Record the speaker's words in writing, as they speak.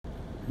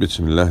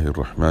Bismillahir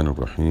Rahmanir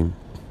Rahim.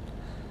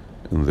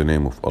 In the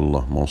name of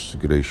Allah, most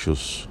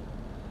gracious,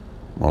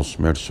 most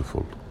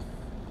merciful.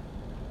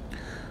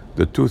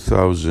 The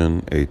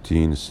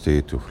 2018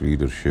 State of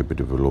Leadership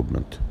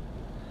Development,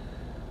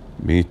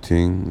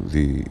 meeting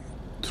the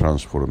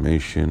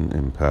Transformation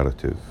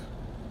Imperative,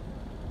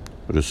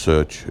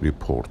 Research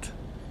Report,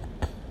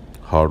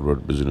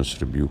 Harvard Business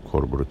Review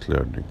Corporate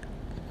Learning.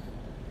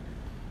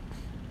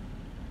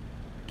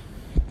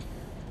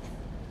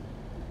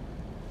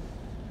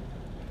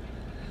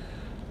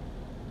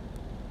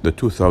 The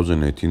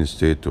 2018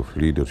 State of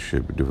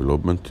Leadership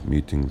Development,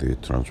 meeting the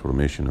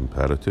Transformation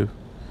Imperative,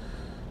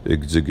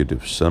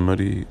 Executive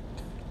Summary,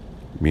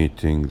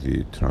 meeting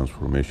the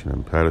Transformation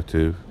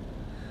Imperative.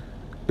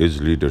 Is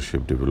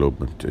leadership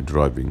development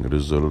driving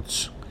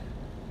results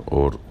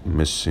or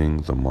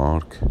missing the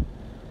mark?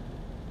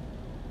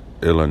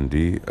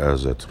 L&D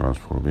as a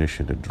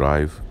transformation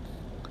drive.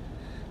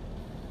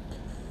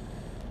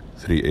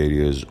 3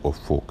 areas of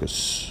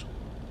focus.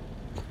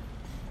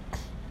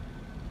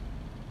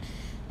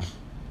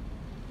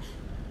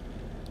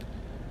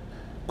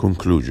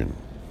 Conclusion.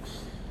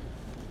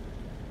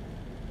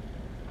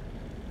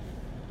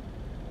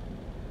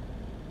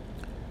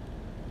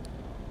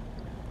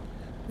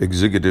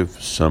 Executive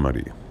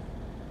Summary.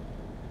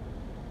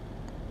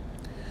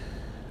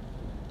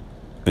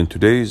 In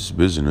today's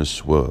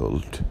business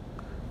world,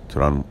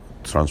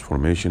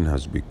 transformation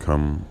has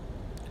become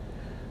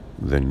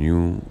the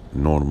new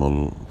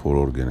normal for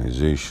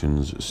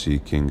organizations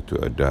seeking to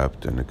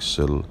adapt and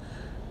excel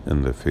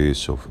in the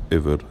face of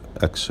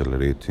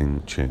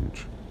ever-accelerating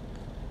change.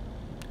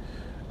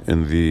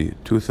 In the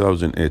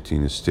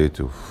 2018 State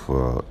of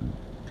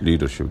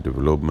Leadership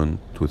Development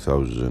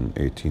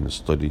 2018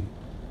 study,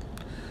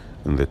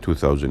 in the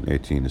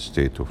 2018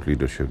 State of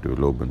Leadership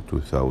Development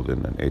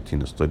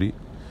 2018 study,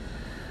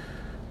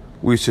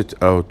 we set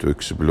out to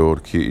explore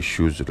key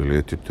issues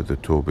related to the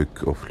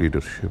topic of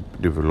leadership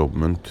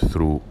development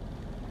through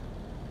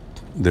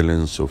the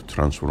lens of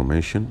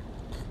transformation.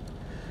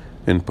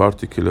 In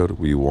particular,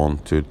 we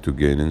wanted to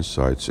gain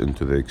insights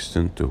into the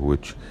extent to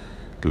which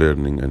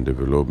learning and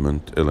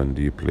development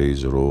L&D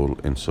plays a role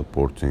in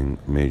supporting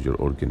major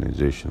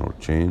organizational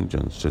change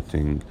and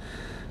setting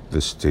the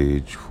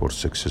stage for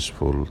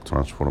successful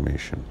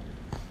transformation.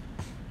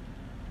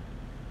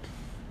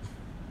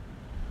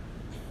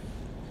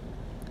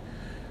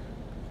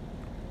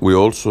 We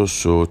also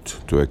sought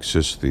to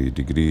assess the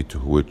degree to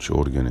which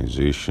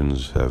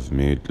organizations have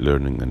made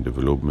learning and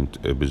development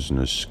a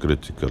business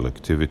critical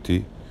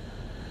activity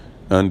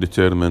and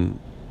determine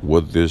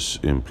what this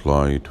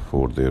implied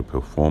for their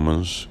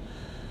performance,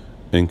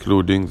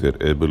 including their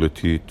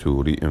ability to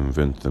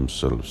reinvent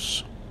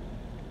themselves.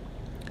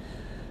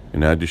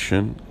 In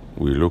addition,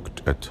 we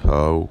looked at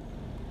how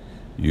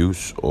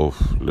use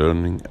of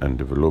learning and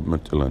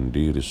development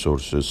L&D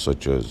resources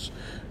such as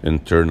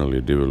internally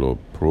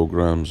developed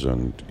programs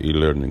and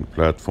e-learning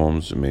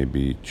platforms may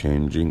be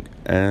changing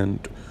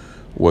and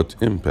what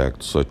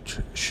impact such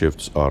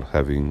shifts are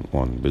having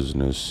on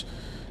business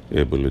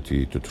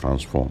ability to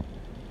transform.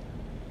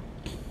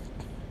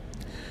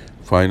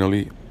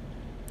 Finally,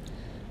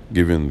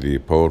 given the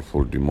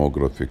powerful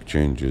demographic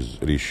changes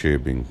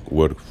reshaping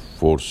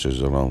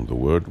workforces around the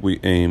world, we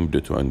aimed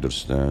to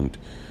understand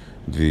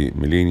the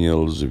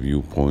millennials'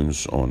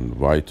 viewpoints on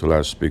vital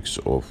aspects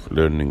of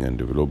learning and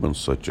development,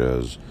 such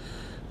as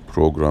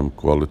program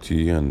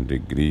quality and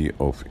degree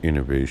of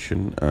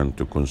innovation, and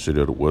to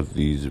consider what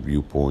these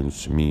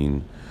viewpoints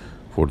mean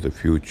for the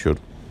future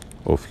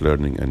of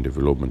learning and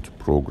development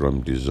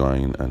program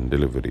design and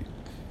delivery.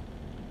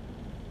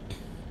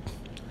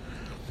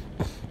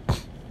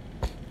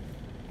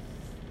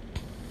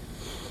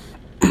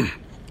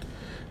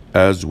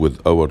 As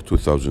with our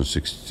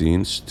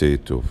 2016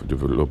 State of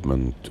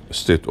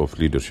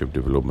Leadership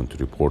Development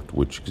report,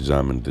 which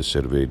examined the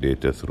survey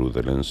data through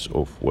the lens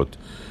of what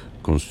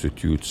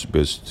constitutes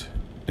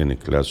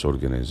best-in-class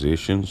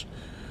organizations,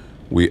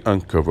 we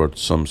uncovered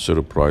some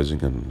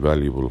surprising and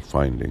valuable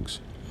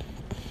findings.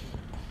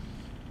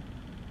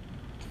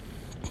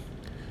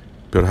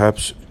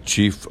 Perhaps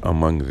chief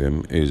among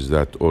them is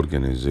that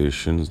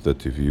organizations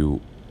that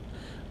view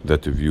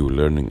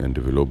learning and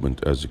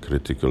development as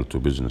critical to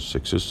business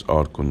success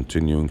are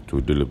continuing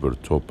to deliver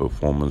top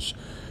performance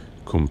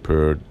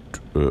compared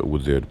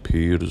with their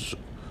peers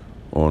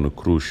on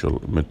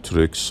crucial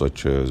metrics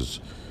such as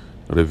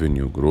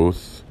revenue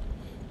growth,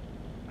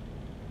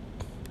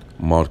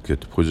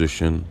 market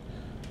position,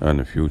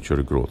 and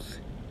future growth.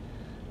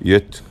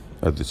 Yet,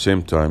 at the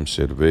same time,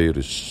 survey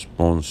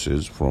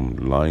responses from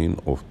line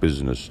of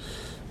business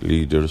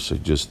leaders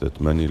suggest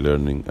that many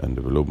learning and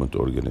development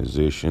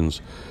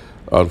organizations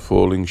are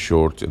falling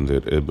short in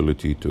their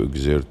ability to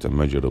exert a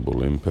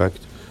measurable impact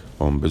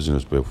on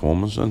business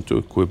performance and to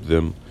equip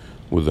them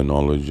with the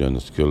knowledge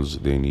and skills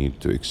they need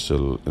to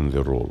excel in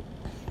their role.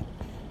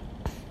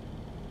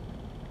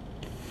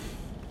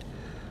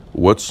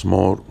 What's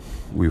more,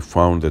 we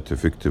found that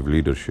effective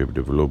leadership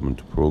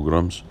development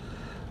programs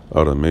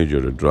are a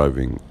major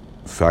driving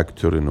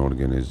factor in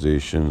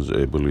organizations'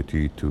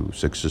 ability to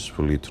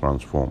successfully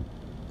transform.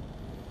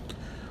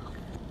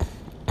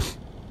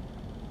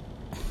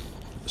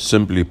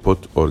 Simply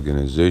put,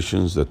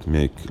 organizations that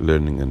make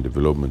learning and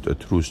development a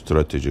true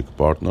strategic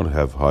partner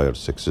have higher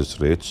success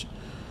rates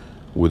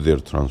with their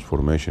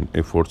transformation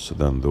efforts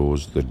than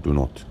those that do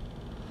not.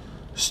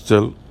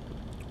 Still,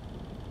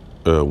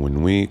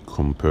 when we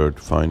compared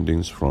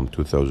findings from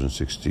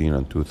 2016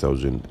 and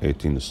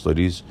 2018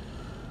 studies,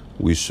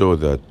 we saw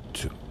that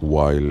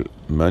while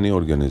many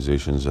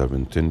organizations have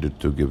intended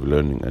to give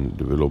learning and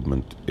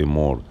development a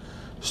more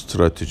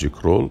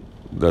strategic role,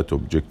 that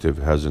objective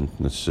hasn't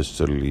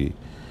necessarily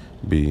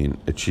been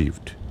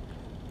achieved.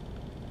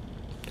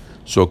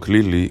 So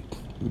clearly,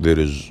 there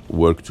is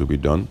work to be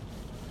done.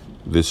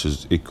 This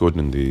is echoed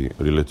in the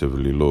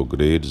relatively low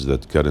grades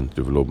that current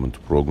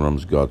development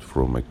programs got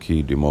from a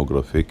key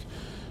demographic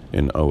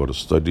in our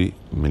study,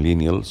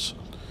 millennials.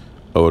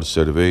 Our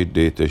survey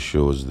data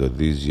shows that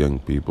these young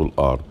people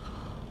are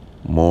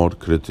more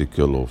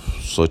critical of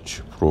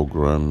such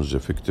programs'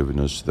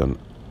 effectiveness than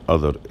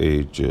other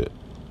age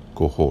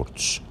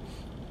cohorts.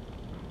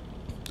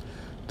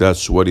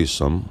 That's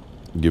worrisome,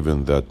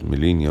 given that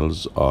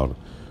millennials are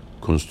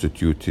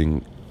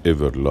constituting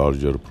ever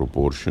larger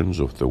proportions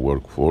of the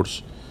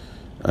workforce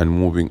and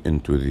moving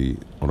into the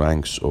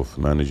ranks of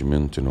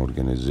management in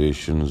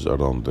organizations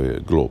around the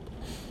globe.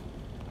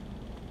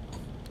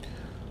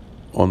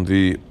 On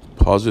the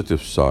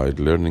positive side,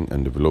 learning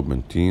and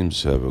development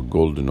teams have a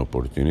golden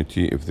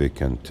opportunity if they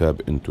can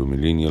tap into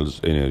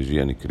millennials' energy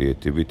and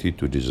creativity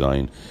to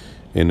design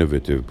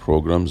innovative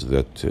programs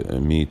that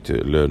meet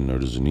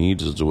learners'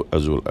 needs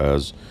as well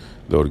as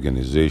the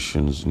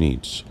organization's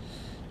needs.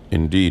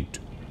 Indeed,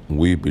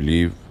 we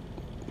believe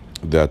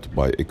that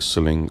by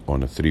excelling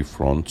on three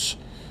fronts,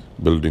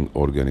 building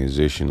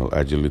organizational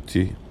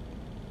agility,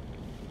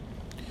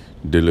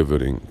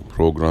 delivering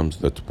programs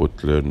that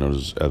put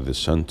learners at the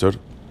center,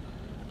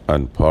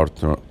 and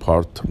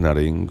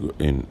partnering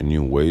in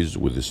new ways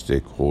with the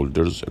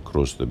stakeholders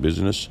across the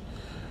business,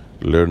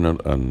 learner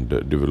and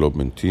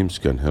development teams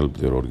can help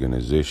their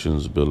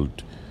organizations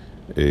build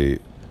a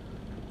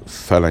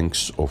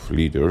phalanx of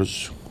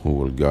leaders who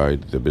will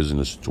guide the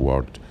business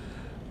toward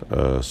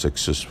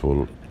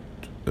successful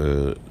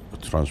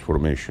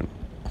transformation.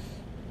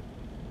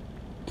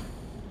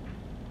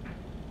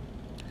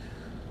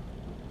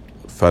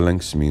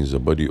 Phalanx means a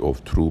body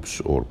of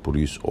troops or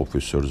police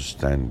officers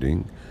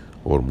standing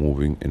or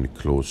moving in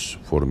close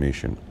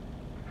formation.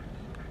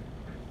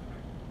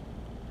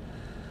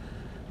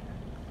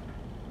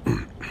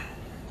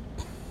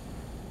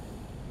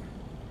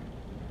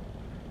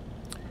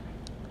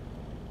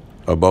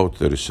 About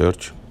the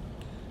research,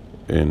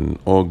 in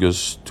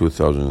August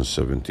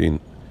 2017,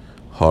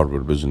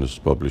 Harvard Business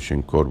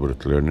Publishing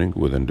Corporate Learning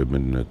with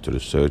independent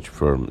research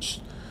firm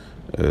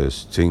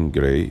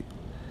Stingray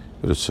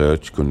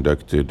Research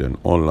conducted an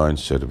online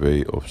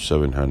survey of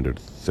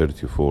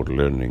 734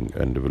 learning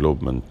and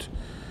development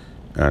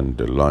and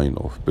line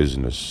of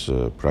business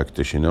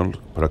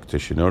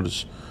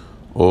practitioners.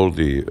 All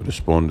the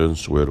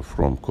respondents were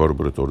from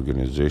corporate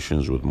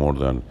organizations with more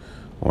than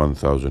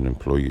 1,000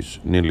 employees.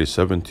 Nearly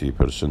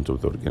 70%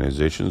 of the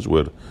organizations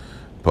were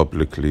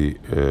publicly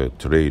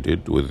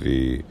traded, with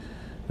the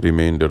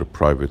remainder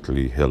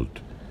privately held.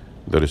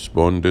 The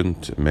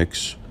respondent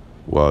mix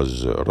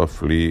was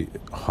roughly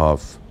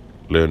half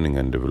learning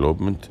and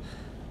development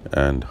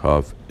and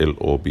half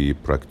LOB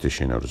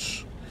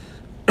practitioners,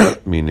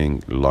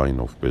 meaning line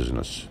of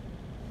business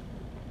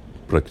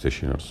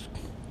practitioners.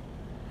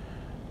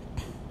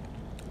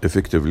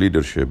 Effective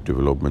leadership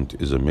development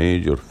is a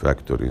major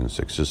factor in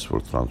successful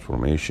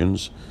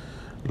transformations.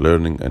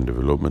 Learning and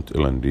development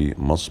L&D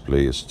must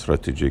play a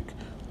strategic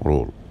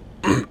role.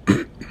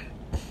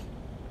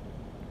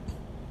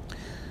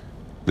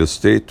 The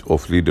state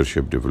of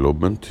leadership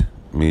development,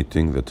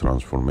 meeting the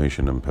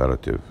transformation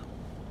imperative.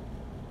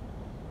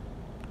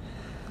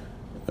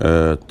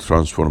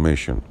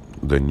 Transformation,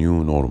 the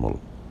new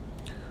normal.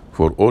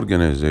 For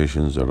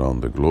organizations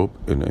around the globe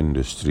in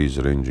industries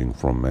ranging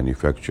from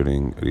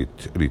manufacturing,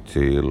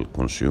 retail,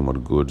 consumer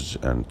goods,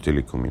 and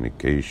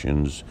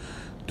telecommunications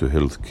to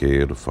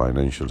healthcare,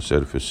 financial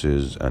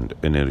services, and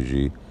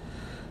energy,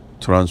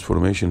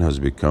 transformation has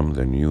become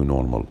the new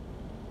normal.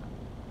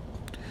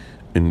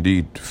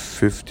 Indeed,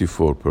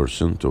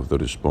 54% of the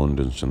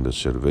respondents in the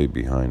survey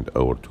behind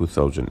our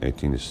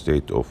 2018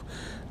 State of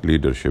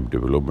Leadership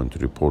Development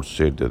report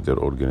said that their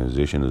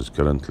organization is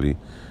currently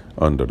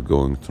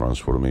undergoing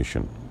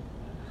transformation.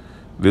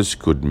 This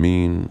could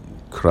mean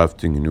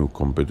crafting new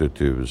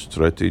competitive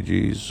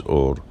strategies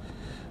or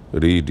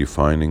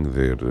redefining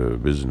their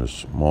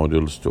business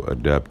models to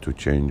adapt to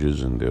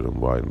changes in their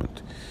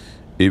environment.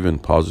 Even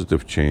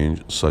positive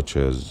change, such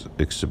as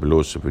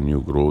explosive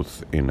new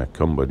growth in a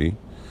company,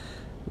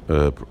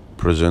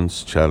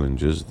 presents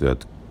challenges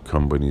that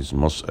companies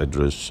must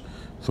address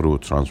through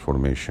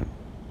transformation.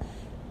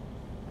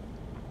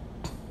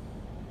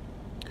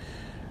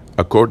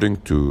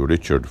 According to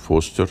Richard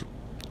Foster,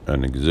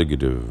 an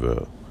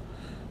executive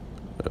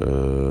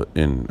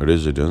in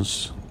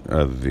residence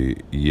at the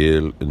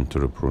Yale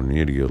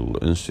Entrepreneurial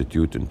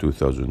Institute in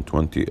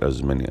 2020,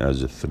 as many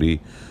as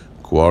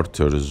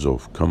 3/4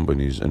 of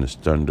companies in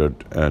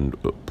Standard and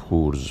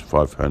Poor's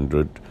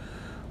 500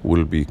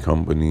 will be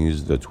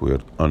companies that were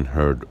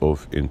unheard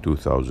of in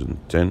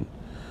 2010,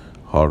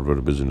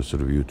 Harvard Business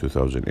Review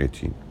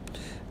 2018.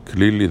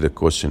 Clearly, the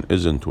question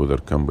isn't whether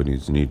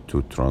companies need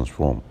to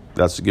transform.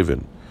 That's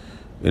given.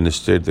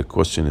 Instead, the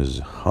question is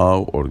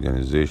how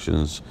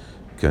organizations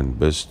can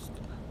best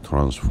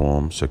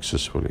transform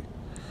successfully.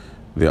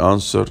 The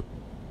answer: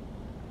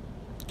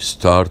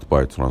 start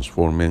by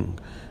transforming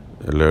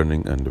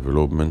learning and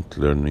development,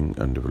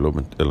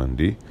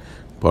 L&D,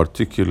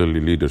 particularly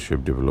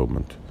leadership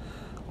development.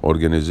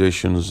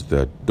 Organizations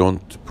that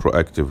don't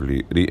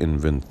proactively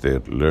reinvent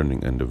their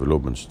learning and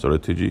development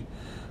strategy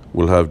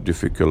will have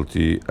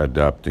difficulty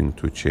adapting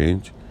to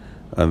change,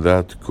 and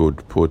that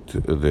could put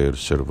their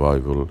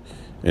survival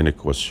in a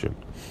question.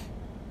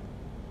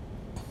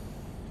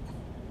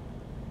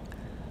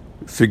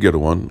 Figure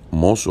 1.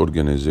 Most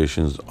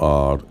organizations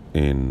are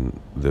in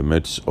the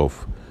midst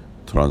of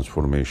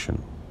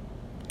transformation.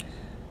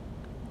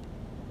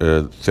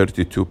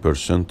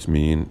 32%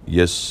 mean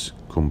yes,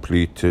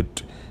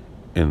 completed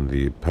in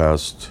the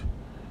past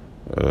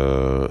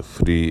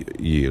 3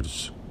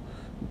 years.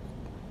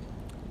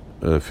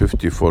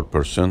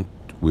 54%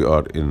 we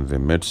are in the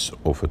midst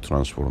of a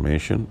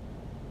transformation.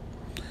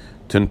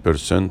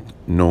 10%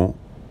 no,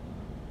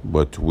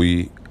 but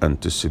we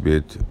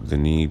anticipate the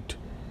need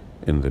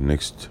in the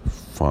next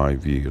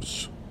 5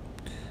 years.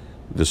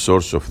 The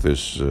source of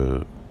this,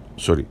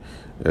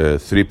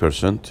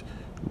 3%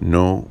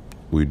 no,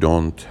 we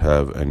don't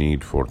have a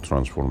need for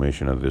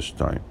transformation at this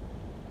time.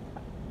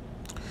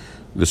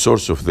 The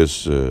source of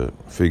this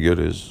figure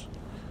is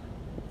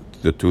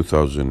the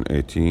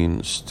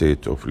 2018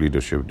 State of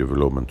Leadership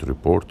Development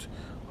Report,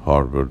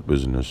 Harvard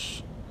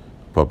Business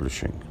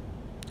Publishing.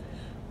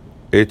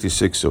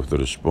 86% of the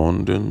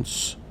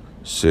respondents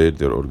said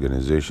their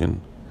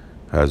organization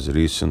has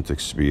recent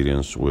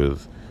experience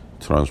with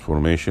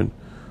transformation,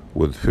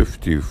 with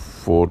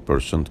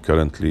 54%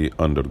 currently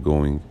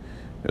undergoing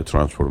a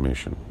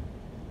transformation.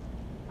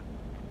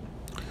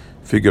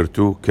 Figure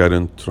 2,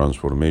 current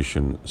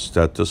transformation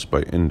status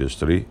by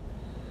industry.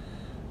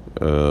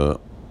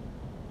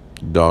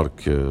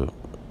 Dark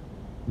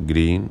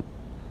green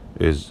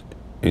is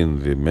in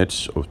the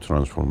midst of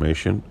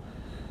transformation.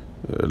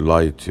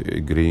 Light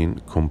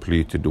green,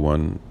 completed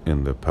one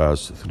in the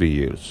past 3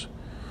 years.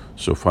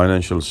 So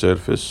financial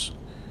service,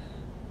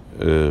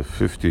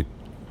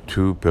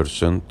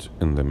 52%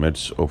 in the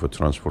midst of a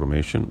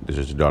transformation. This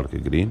is dark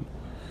green.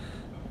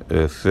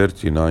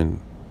 39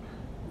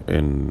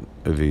 in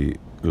the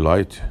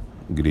light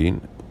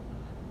green,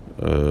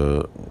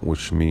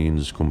 which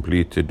means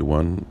completed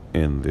one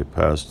in the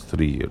past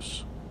 3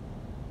 years.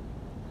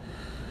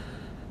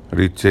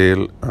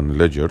 Retail and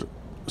leisure,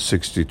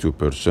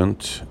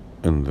 62%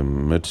 in the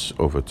midst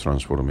of a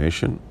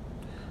transformation.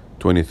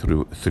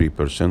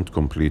 23%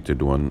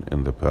 completed one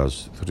in the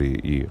past 3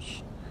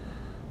 years.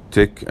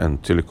 Tech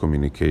and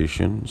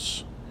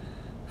telecommunications,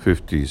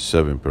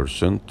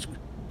 57%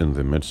 in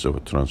the midst of a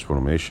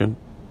transformation.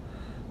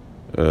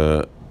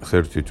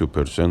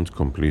 32%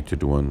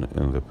 completed one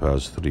in the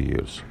past 3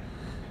 years.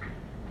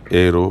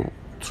 Aero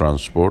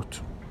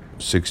transport,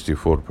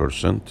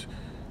 64%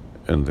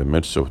 in the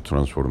midst of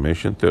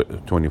transformation.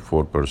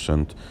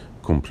 24%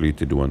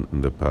 completed one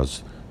in the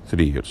past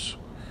 3 years.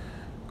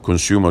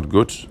 Consumer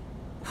goods,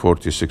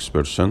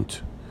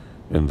 46%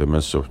 in the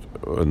midst of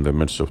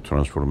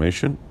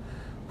transformation.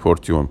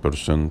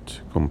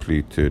 41%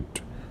 completed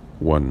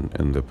one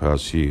in the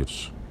past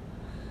years.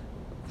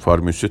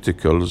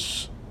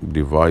 Pharmaceuticals,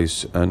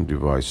 devices,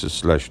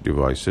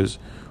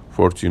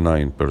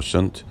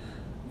 49%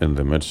 in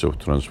the midst of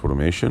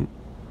transformation.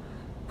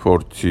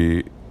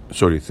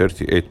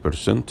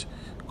 38%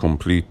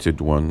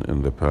 completed one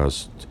in the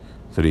past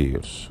 3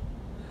 years.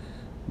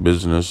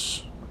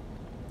 Business,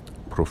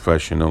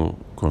 professional,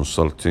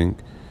 consulting,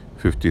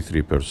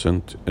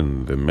 53%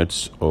 in the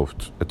midst of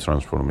a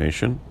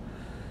transformation.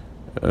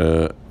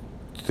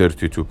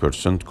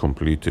 32%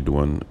 completed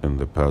one in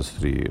the past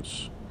 3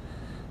 years.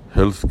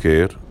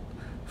 Healthcare,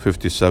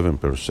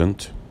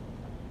 57%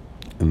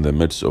 in the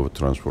midst of a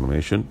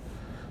transformation.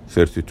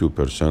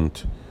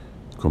 32%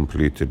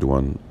 completed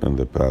one in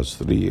the past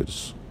 3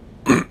 years.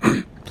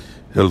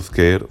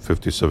 Healthcare,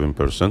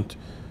 57%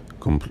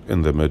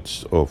 in the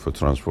midst of a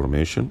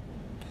transformation.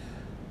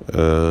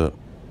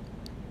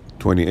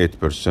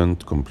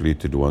 28%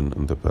 completed one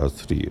in the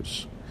past 3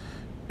 years.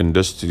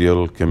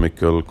 Industrial,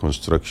 chemical,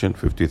 construction,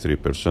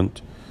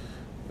 53%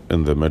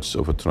 in the midst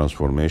of a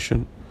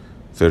transformation.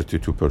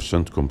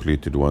 32%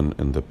 completed one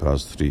in the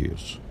past 3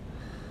 years.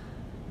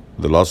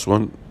 The last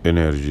one,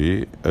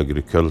 energy,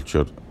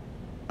 agriculture,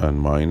 and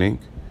mining,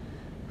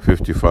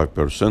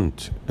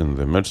 55% in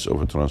the midst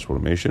of a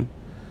transformation.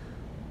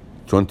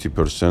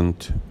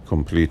 20%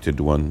 completed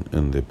one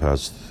in the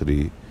past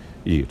 3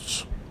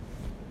 years.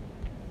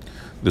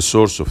 The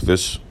source of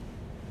this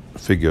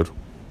figure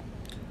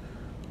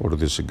or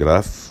this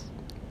graph,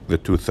 the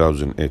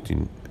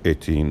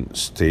 2018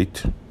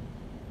 State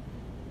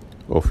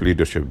of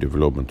Leadership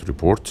Development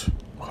Report,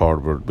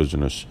 Harvard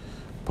Business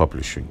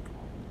Publishing.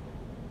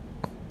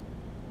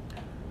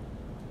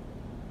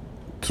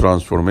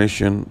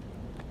 Transformation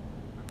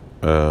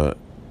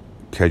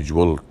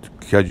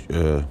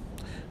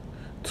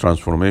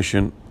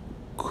transformation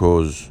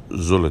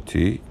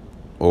causality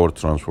or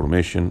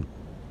transformation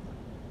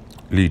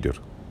leader.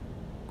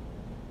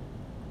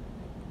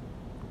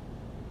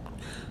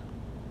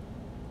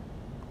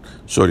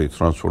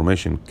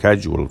 Transformation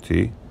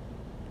casualty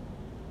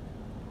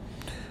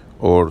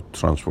or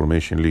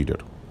transformation leader.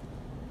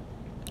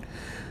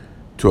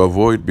 To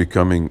avoid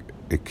becoming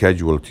a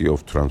casualty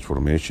of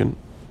transformation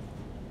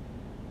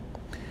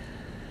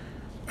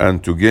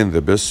and to gain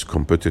the best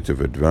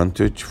competitive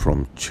advantage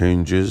from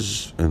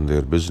changes in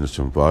their business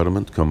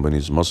environment,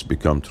 companies must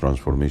become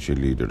transformation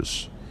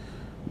leaders.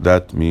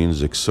 That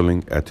means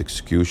excelling at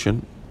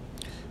execution,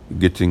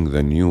 getting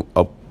the new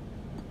up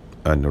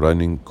and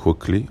running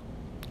quickly,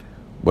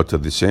 but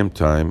at the same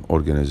time,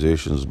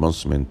 organizations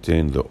must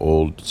maintain the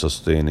old,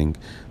 sustaining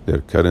their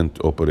current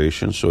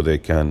operations so they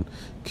can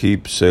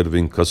keep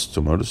serving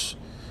customers,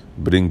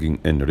 bringing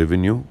in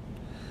revenue,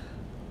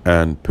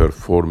 and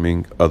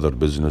performing other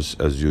business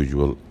as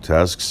usual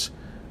tasks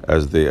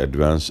as they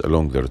advance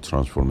along their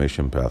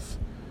transformation path.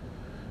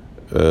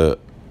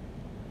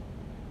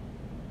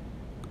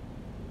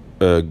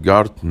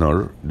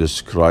 Gartner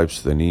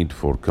describes the need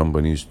for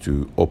companies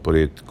to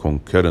operate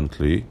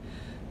concurrently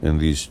in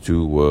these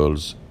two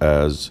worlds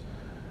as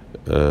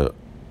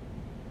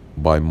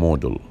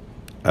bimodal.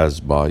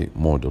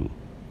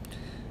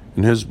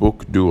 In his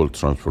book, Dual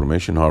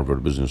Transformation,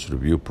 Harvard Business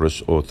Review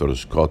Press author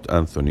Scott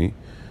Anthony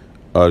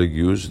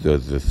argues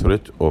that the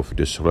threat of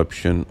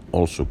disruption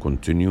also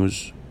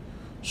continues.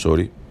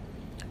 He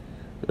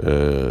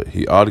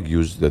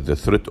argues that the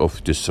threat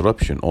of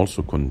disruption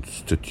also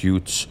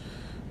constitutes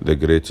the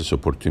greatest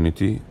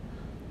opportunity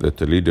that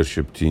a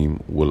leadership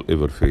team will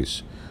ever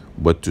face.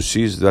 But to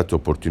seize that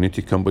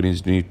opportunity,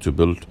 companies need to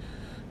build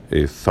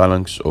a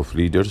phalanx of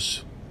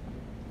leaders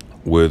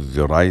with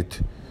the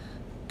right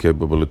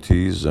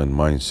capabilities and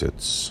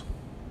mindsets.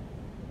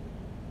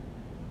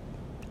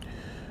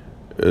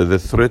 The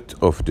threat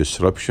of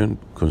disruption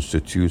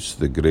constitutes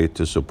the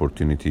greatest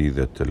opportunity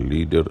that a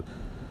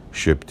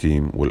leadership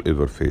team will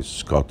ever face.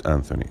 Scott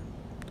Anthony.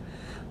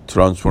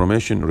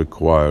 Transformation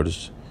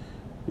requires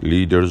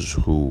leaders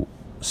who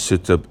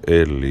sit up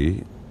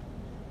early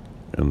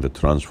in the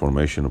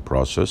transformation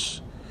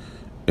process,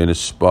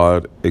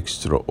 inspire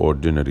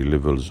extraordinary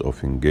levels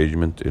of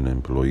engagement in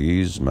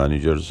employees,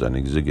 managers, and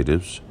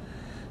executives,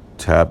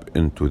 tap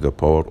into the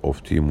power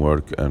of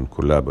teamwork and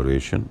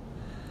collaboration,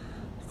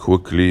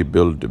 quickly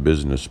build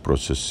business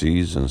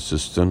processes and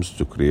systems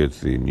to create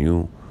the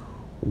new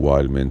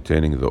while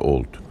maintaining the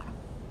old.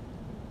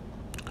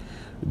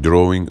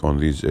 Drawing on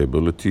these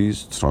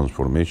abilities,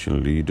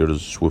 transformation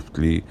leaders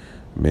swiftly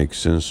make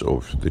sense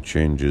of the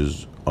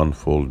changes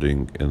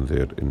unfolding in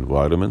their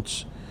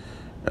environments,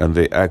 and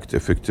they act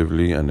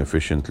effectively and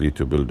efficiently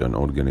to build an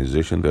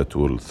organization that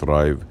will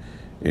thrive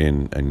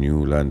in a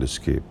new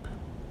landscape.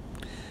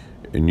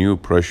 New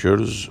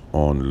pressures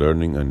on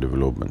learning and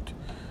development.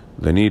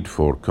 The need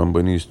for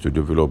companies to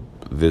develop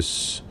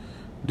this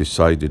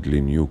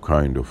decidedly new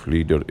kind of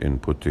leader in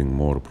putting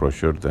more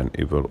pressure than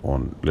ever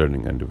on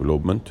learning and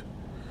development.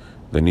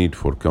 The need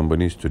for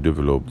companies to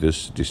develop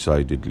this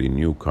decidedly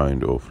new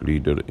kind of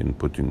leader in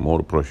putting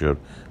more pressure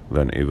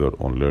than ever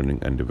on learning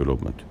and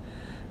development.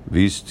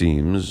 These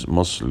teams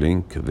must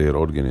link their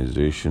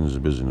organization's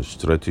business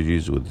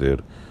strategies with their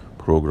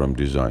program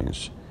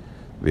designs.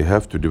 They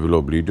have to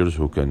develop leaders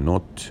who can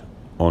not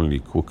only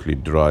quickly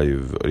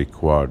drive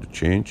required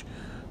change,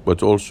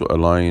 but also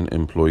align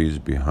employees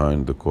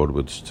behind the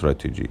corporate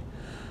strategy.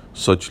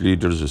 Such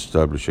leaders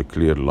establish a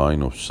clear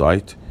line of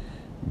sight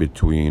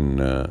between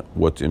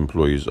what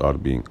employees are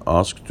being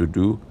asked to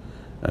do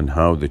and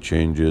how the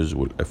changes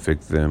will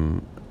affect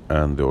them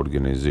and the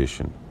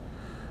organization.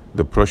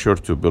 The pressure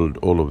to build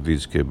all of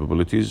these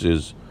capabilities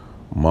is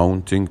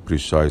mounting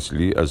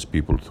precisely as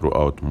people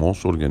throughout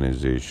most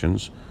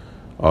organizations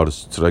are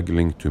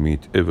struggling to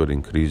meet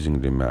ever-increasing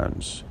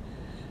demands.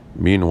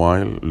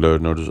 Meanwhile,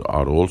 learners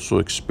are also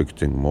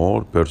expecting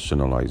more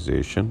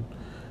personalization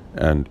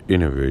and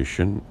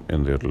innovation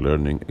in their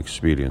learning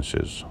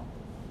experiences.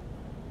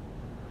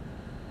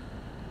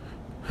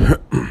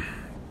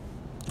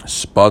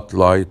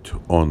 Spotlight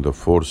on the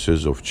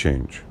forces of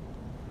change.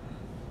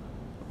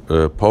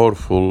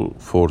 Powerful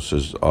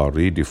forces are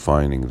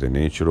redefining the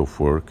nature of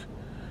work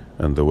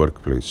and the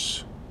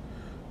workplace.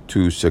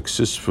 To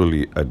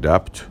successfully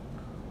adapt,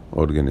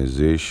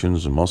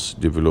 organizations must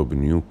develop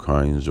new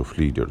kinds of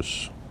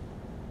leaders.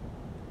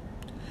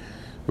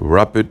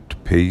 Rapid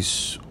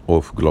pace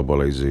of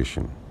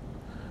globalization.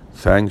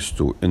 Thanks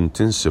to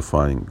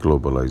intensifying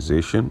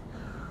globalization,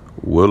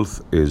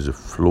 wealth is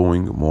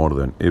flowing more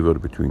than ever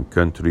between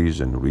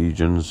countries and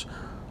regions,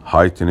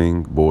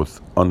 heightening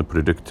both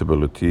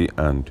unpredictability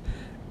and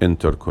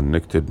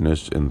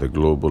interconnectedness in the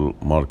global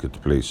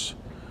marketplace.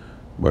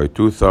 By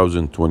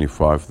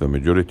 2025, the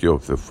majority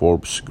of the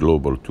Forbes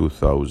Global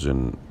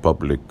 2000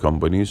 public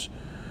companies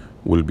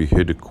will be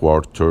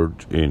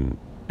headquartered in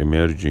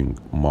emerging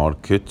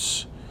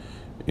markets,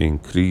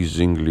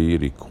 increasingly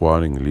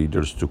requiring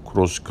leaders to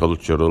cross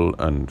cultural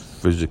and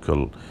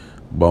physical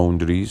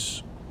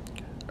boundaries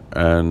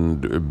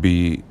and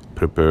be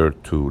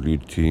prepared to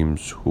lead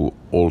teams who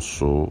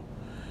also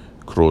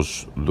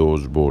cross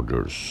those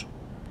borders.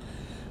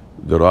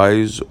 The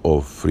rise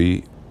of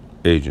free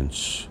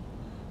agents.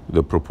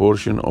 The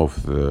proportion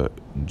of the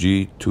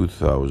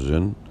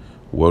G2000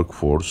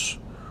 workforce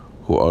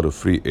who are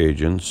free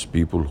agents,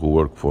 people who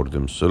work for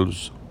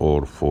themselves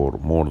or for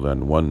more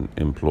than one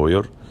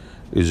employer,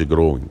 is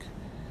growing.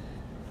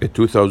 A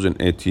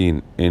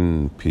 2018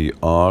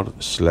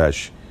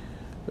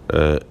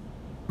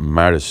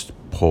 NPR/Marist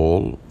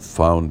poll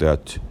found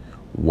that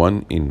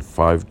 1 in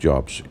 5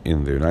 jobs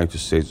in the United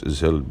States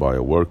is held by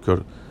a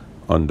worker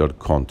under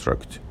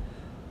contract.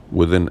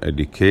 Within a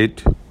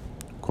decade,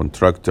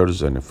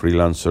 contractors and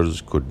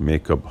freelancers could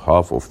make up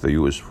half of the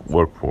U.S.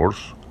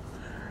 workforce,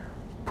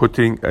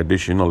 putting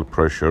additional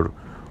pressure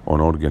on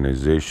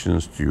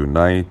organizations to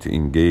unite,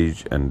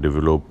 engage, and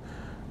develop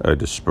a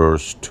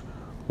dispersed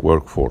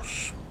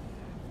workforce.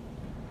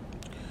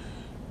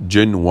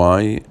 Gen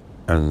Y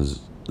and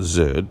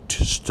Z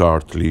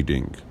start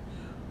leading.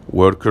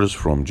 Workers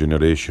from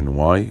Generation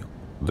Y,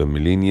 the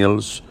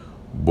millennials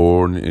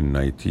born in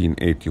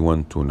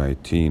 1981 to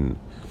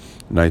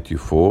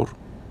 1994,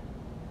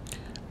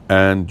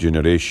 and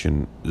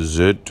Generation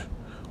Z,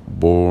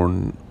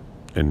 born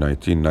in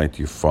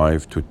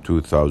 1995 to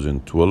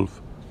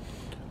 2012,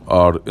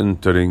 are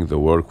entering the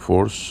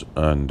workforce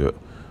and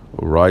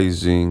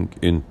rising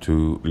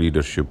into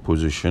leadership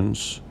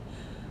positions,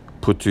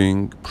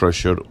 putting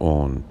pressure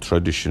on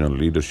traditional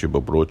leadership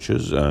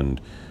approaches and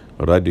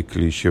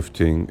radically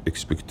shifting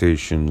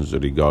expectations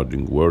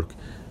regarding work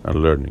and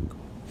learning.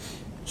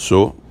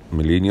 So,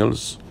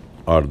 millennials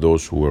are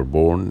those who were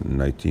born in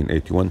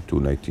 1981 to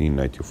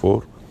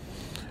 1994,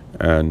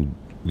 and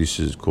this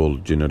is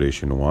called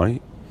Generation Y,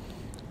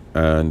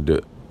 and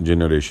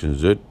Generation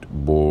Z,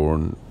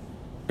 born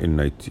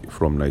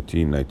from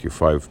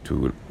 1995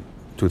 to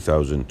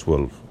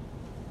 2012.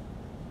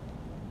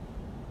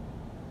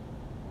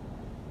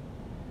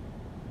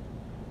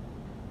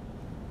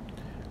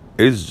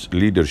 Is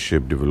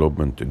leadership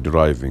development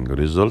driving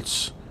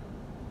results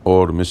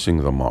or missing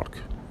the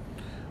mark?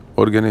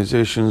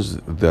 Organizations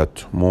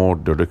that more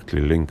directly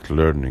link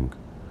learning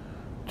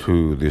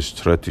to the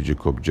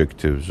strategic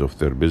objectives of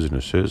their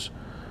businesses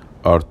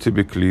are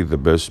typically the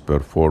best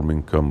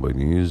performing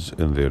companies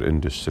in their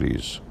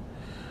industries.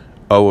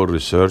 Our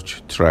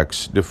research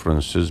tracks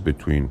differences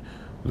between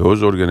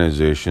those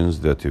organizations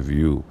that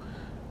view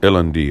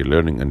L&D,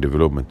 learning and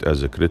development,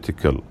 as a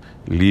critical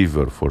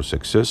lever for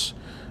success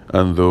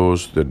and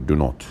those that do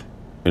not.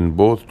 In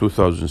both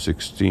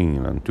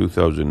 2016 and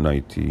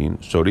 2018,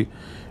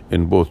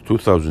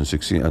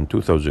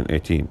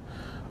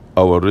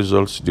 our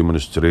results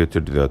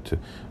demonstrated that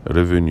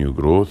revenue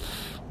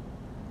growth,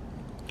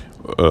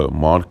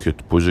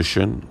 market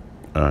position,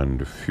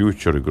 and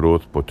future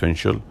growth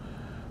potential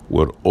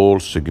were all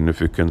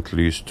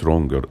significantly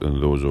stronger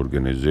in those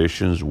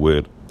organizations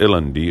where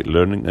L&D,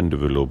 learning and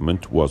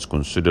development, was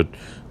considered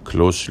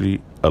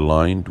closely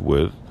aligned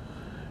with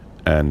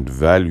and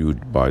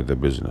valued by the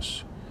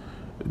business.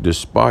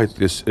 Despite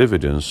this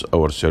evidence,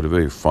 our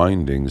survey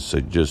findings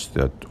suggest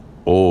that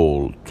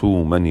all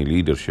too many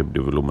leadership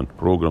development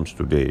programs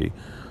today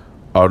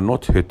are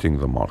not hitting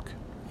the mark.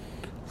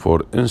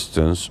 For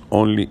instance,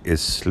 only a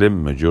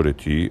slim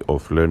majority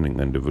of learning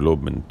and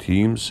development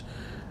teams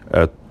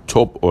at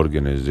top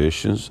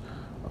organizations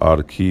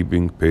are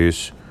keeping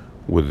pace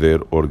with their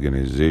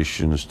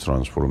organization's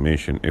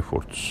transformation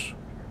efforts.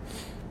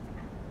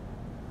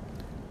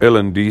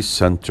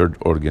 L&D-centered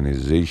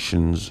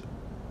organizations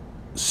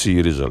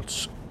see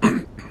results.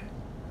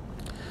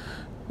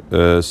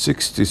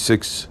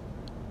 66%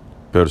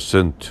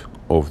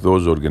 of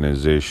those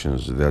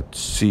organizations that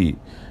see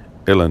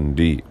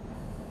L&D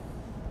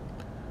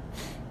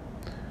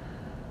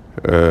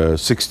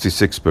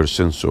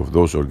 66% of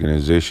those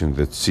organizations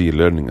that see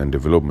learning and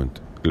development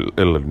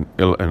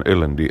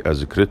L&D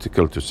as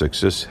critical to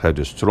success had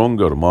a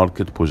stronger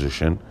market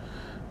position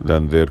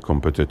than their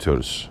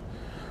competitors.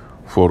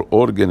 For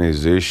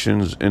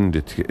organizations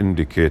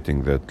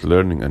indicating that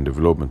learning and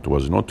development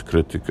was not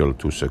critical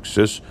to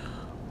success,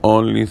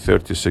 only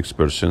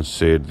 36%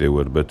 said they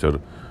were better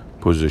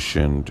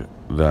positioned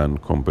than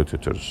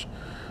competitors.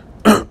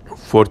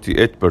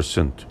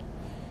 48%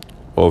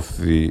 of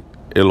the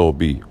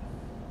LOB,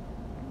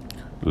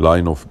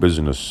 line of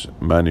business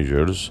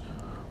managers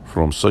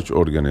from such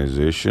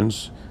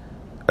organizations,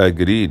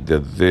 agreed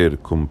that their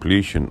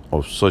completion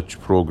of such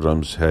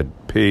programs had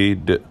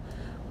paid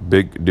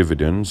big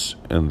dividends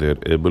in their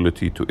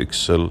ability to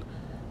excel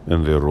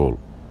in their role.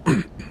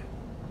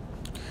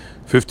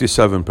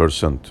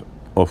 57%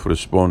 of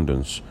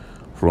respondents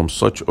from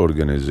such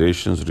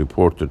organizations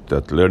reported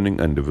that learning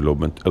and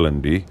development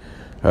L&D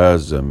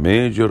has a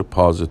major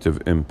positive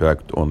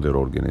impact on their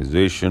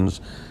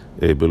organization's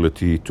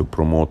ability to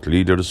promote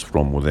leaders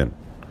from within.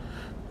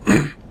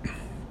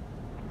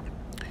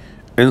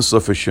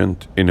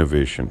 Insufficient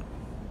innovation.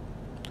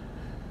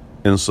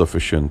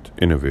 Insufficient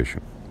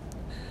innovation.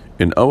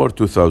 In our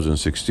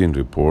 2016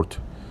 report,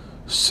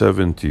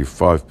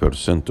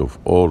 75% of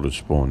all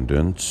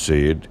respondents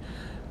said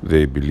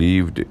they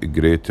believed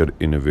greater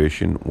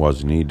innovation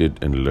was needed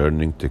in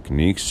learning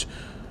techniques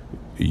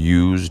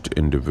used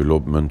in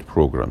development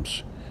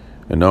programs.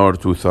 In our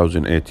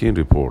 2018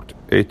 report,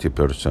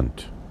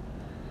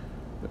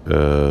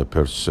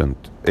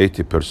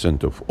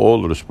 80% of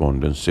all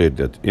respondents said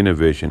that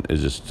innovation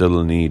is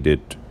still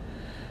needed,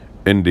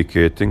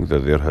 indicating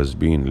that there has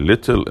been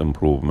little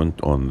improvement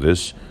on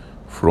this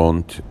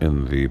front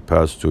in the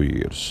past 2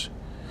 years.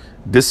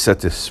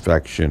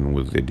 Dissatisfaction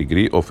with the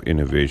degree of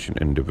innovation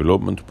in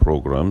development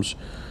programs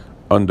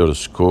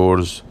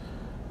underscores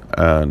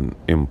an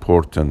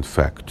important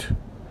fact.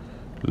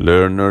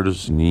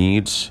 Learners'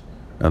 needs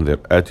and their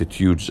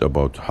attitudes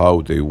about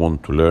how they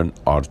want to learn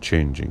are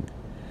changing.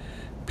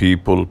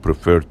 People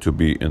prefer to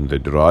be in the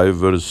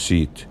driver's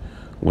seat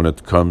when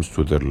it comes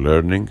to their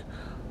learning,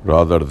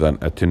 rather than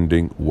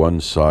attending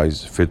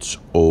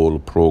one-size-fits-all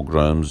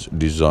programs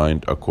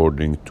designed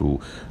according to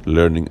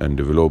learning and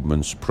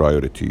development's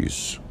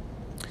priorities.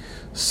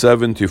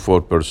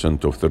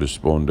 74% of the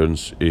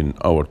respondents in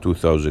our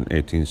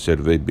 2018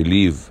 survey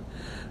believe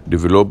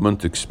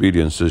development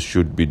experiences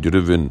should be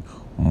driven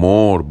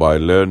more by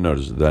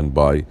learners than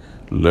by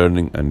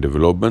learning and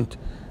development,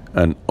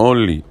 and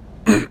only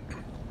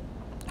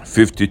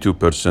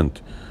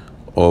 52%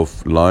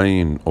 of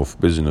line of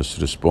business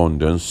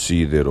respondents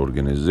see their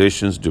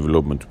organization's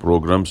development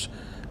programs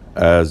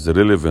as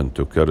relevant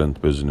to current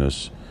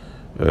business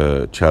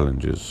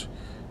challenges.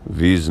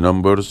 These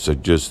numbers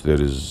suggest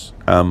there is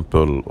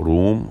ample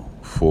room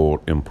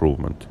for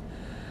improvement,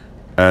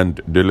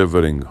 and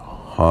delivering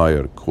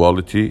higher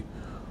quality,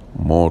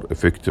 more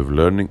effective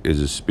learning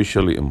is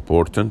especially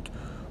important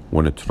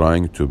when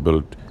trying to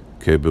build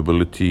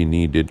capability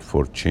needed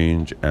for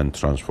change and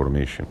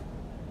transformation.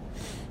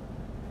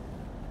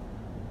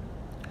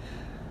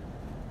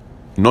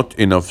 Not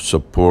enough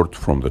support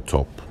from the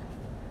top.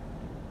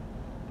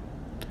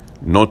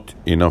 Not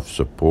enough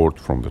support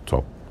from the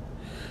top.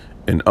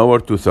 In our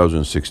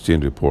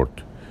 2016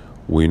 report,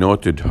 we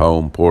noted how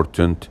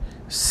important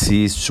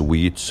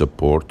C-suite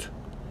support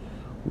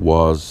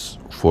was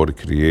for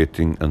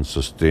creating and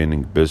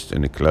sustaining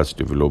best-in-class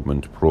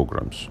development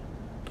programs.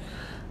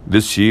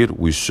 This year,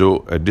 we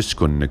saw a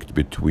disconnect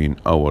between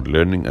our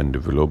learning and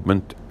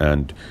development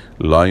and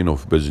line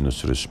of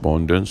business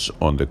respondents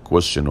on the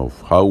question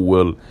of how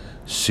well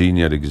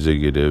senior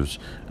executives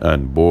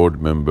and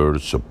board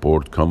members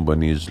support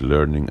companies'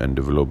 learning and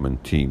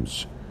development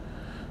teams.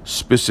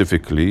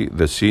 Specifically,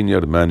 the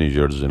senior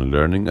managers in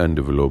learning and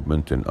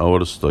development in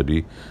our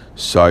study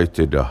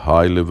cited a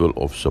high level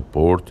of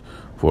support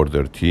for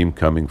their team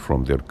coming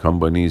from their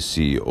company's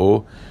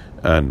CEO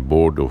and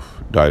board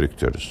of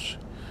directors.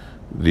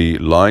 The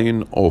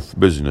line of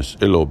business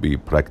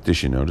LOB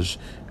practitioners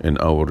in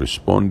our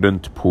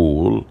respondent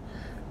pool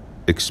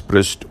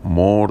expressed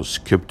more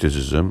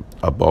skepticism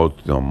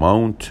about the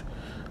amount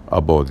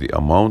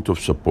of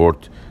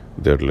support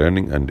their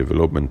learning and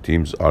development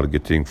teams are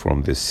getting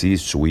from the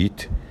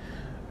C-suite,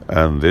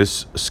 and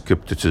this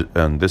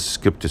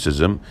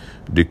skepticism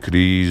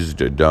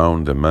decreased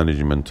down the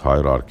management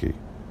hierarchy.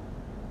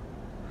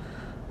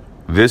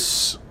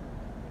 This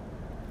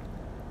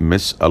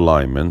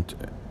misalignment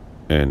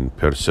in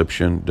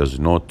perception does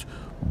not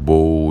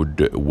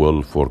bode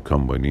well for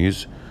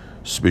companies,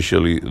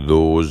 especially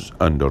those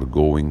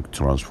undergoing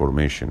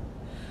transformation.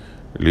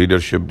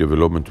 Leadership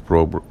development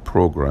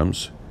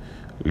programs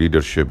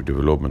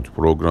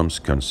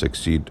can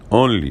succeed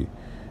only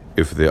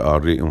if they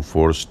are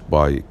reinforced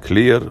by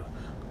clear,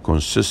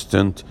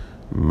 consistent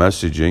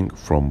messaging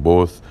from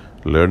both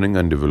learning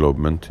and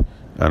development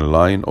and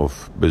line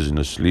of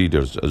business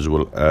leaders, as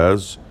well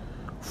as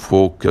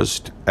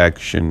focused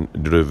action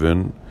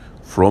driven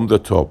from the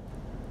top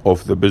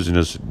of the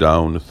business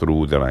down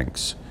through the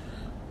ranks.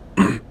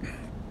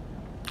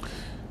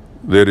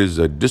 There is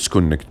a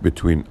disconnect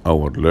between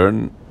our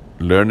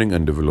learning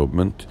and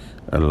development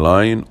and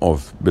line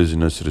of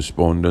business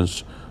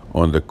respondents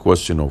on the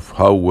question of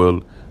how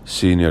well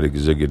senior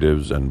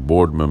executives and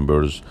board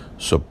members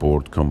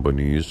support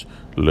companies'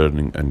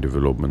 learning and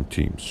development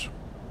teams.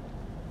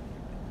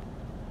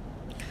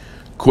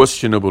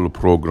 Questionable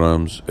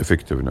programs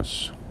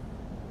effectiveness.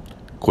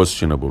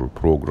 Questionable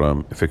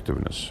program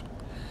effectiveness.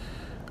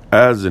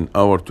 As in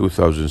our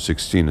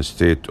 2016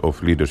 State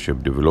of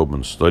Leadership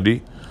Development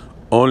study,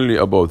 only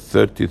about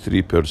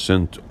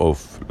 33%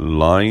 of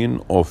line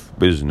of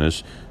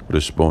business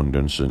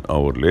respondents in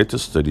our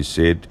latest study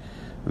said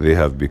they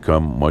have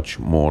become much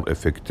more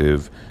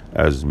effective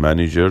as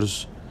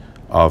managers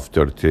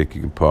after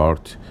taking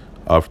part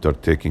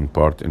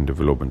in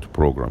development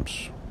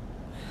programs.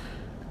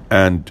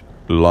 And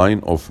line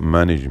of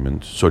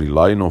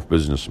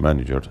business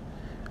manager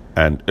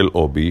and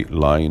LOB,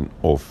 line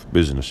of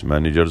business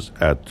managers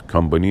at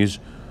companies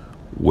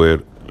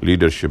where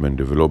leadership and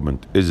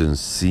development isn't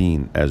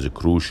seen as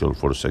crucial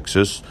for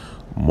success,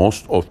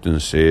 most often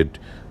said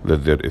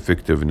that their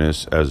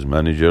effectiveness as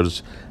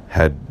managers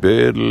had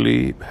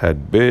barely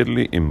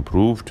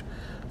improved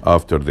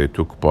after they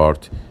took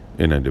part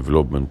in a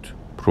development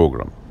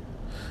program.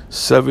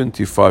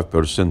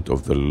 75%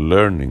 of the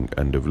learning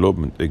and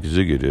development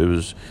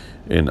executives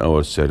in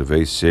our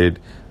survey said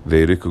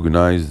they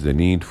recognize the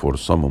need for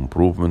some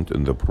improvement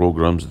in the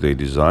programs they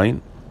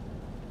design,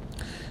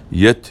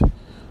 yet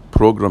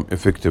program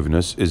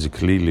effectiveness is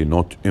clearly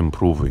not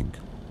improving.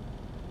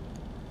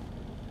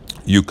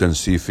 You can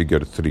see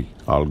figure 3.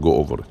 I'll go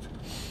over it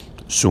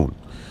soon.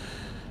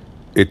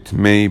 It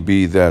may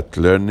be that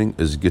learning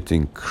is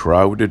getting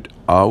crowded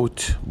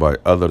out by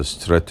other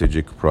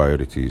strategic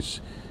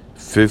priorities.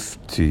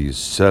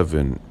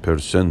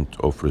 57%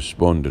 of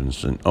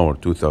respondents in our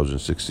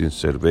 2016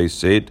 survey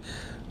said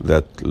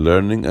that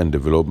learning and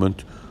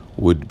development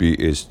would be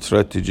a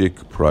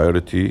strategic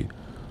priority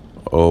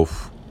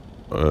of,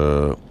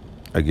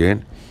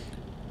 again,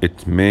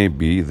 it may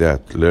be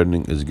that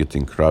learning is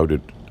getting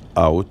crowded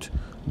out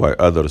by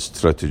other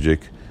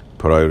strategic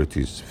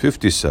priorities.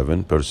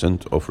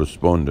 57% of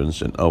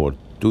respondents in our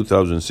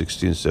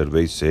 2016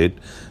 survey said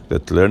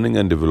that learning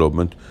and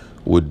development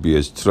would be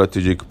a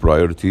strategic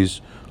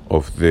priorities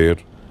of their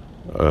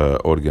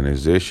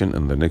organization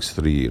in the next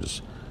 3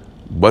 years.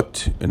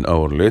 But in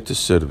our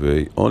latest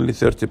survey, only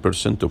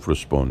 30% of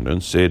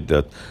respondents said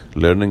that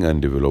learning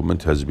and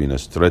development has been a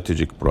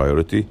strategic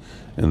priority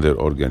in their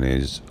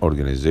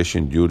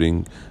organization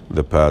during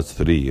the past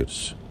 3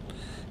 years.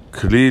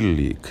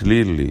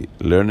 Clearly,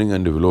 learning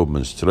and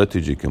development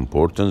strategic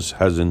importance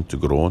hasn't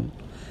grown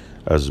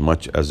as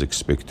much as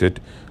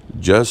expected,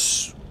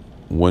 just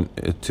when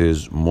it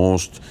is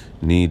most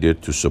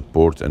needed to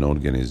support an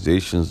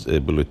organization's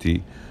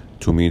ability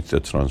to meet the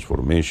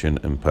transformation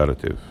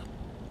imperative.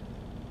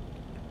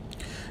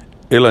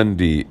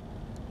 L&D's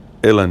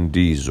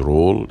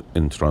role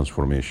in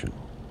transformation.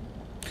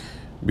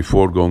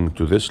 Before going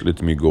to this,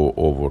 let me go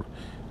over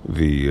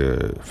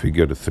the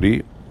figure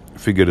 3.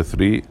 Figure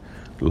 3,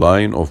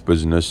 line of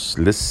business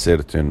less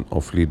certain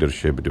of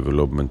leadership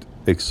development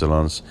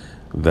excellence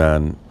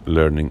than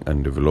learning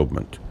and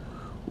development.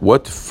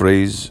 What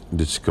phrase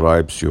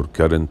describes your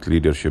current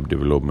leadership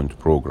development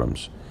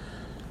programs?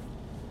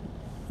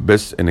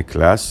 Best in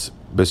class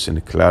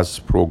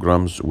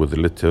programs with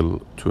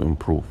little to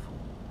improve.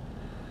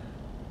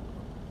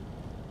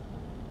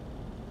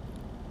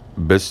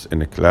 Best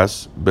in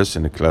class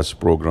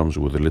programs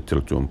with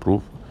little to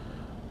improve.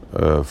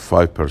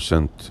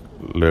 5%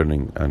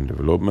 learning and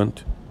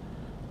development,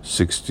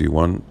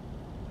 61%,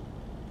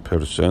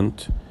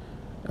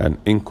 and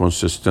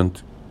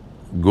inconsistent,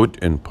 good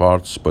in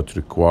parts but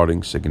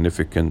requiring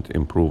significant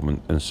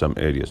improvement in some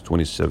areas,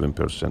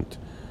 27%.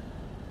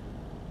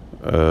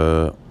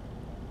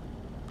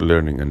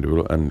 Learning and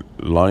development, and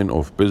line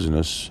of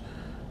business,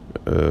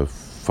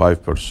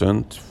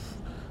 5%.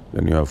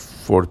 Then you have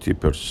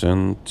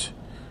 40%,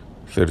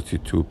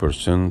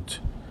 32%,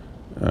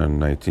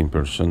 and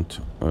 19%.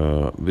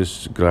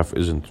 This graph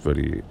isn't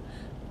very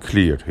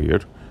clear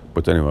here,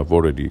 but anyway, I've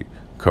already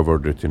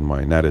covered it in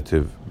my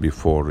narrative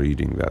before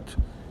reading that.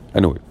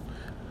 Anyway,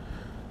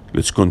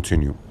 let's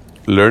continue.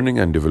 Learning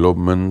and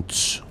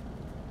development's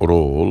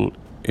role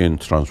in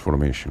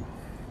transformation.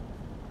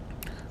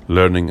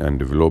 Learning and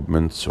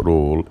development's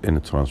role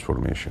in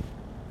transformation.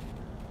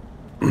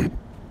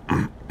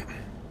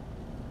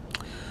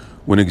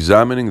 When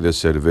examining the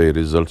survey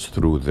results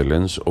through the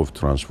lens of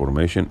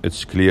transformation,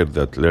 it's clear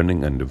that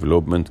learning and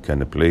development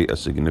can play a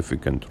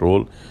significant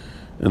role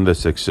in the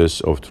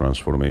success of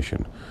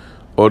transformation.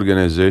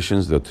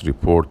 Organizations that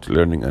report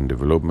learning and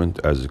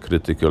development as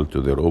critical to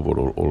their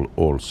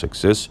overall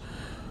success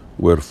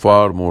were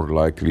far more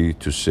likely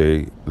to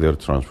say their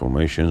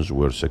transformations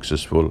were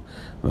successful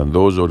than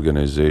those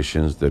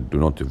organizations that do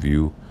not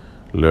view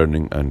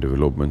learning and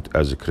development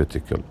as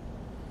critical.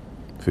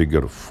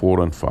 Figure 4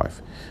 and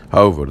 5.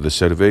 However, the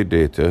survey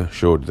data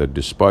showed that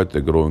despite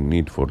the growing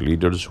need for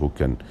leaders who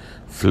can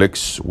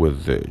flex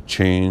with the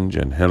change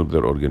and help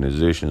their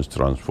organizations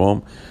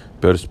transform,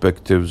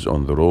 perspectives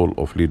on the role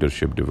of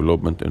leadership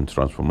development and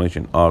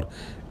transformation are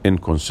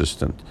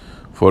inconsistent.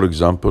 For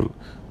example,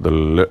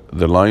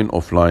 the line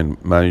of line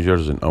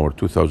managers in our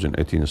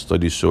 2018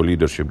 study saw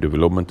leadership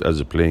development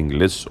as playing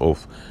less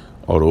of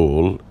a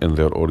role in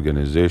their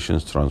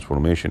organization's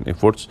transformation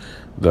efforts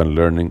than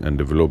learning and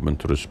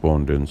development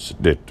respondents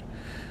did.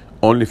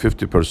 Only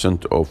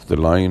 50% of the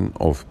line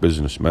of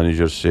business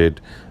managers said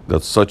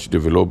that such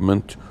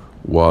development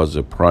was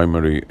a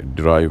primary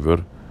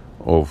driver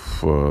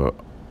of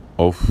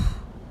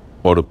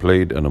or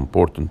played an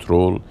important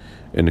role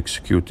in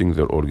executing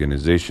their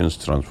organization's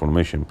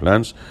transformation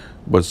plans,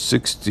 but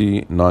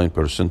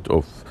 69%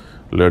 of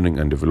learning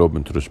and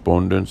development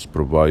respondents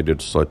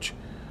provided such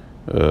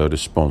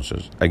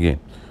responses. Again,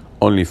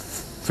 only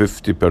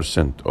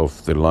 50%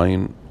 of the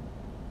line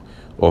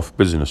of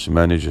business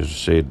managers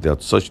said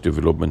that such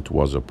development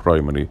was a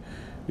primary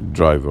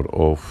driver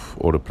of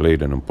or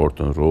played an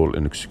important role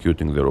in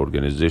executing their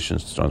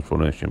organization's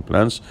transformation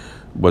plans,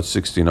 but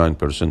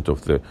 69%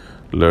 of the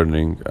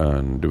learning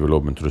and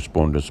development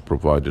respondents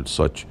provided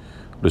such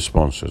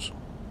responses.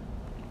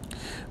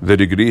 The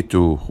degree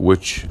to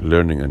which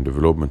learning and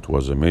development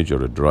was a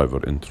major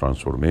driver in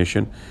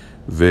transformation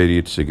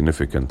varied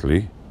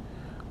significantly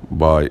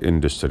by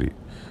industry.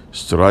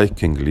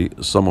 Strikingly,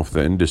 some of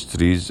the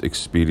industries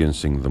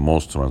experiencing the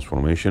most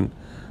transformation,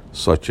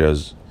 such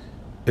as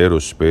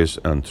aerospace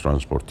and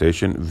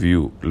transportation,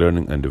 view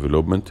learning and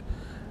development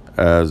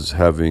as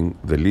having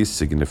the least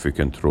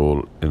significant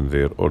role in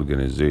their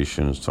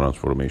organization's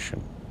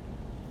transformation.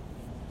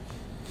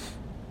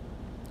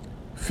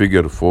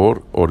 Figure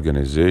 4,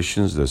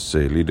 organizations that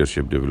say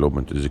leadership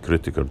development is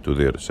critical to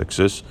their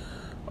success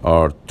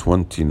are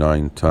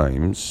 29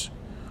 times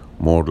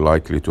more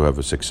likely to have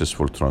a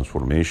successful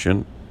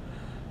transformation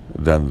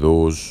than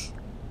those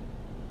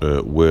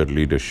where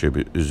leadership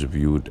is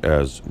viewed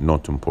as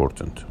not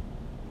important.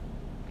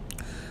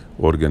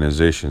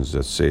 Organizations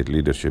that say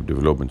leadership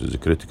development is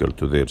critical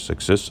to their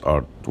success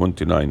are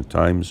 29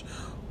 times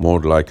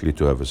more likely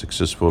to have a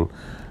successful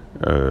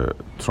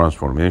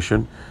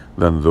transformation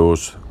than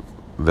those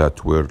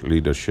that where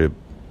leadership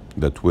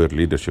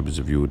is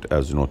viewed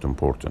as not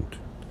important.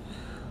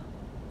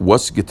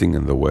 What's getting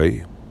in the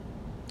way?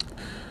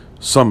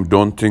 Some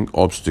daunting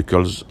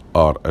obstacles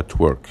are at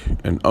work.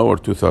 In our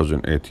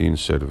 2018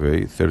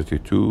 survey,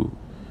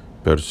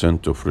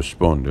 32% of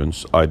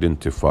respondents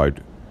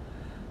identified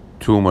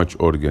too much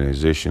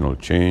organizational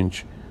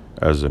change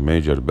as a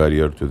major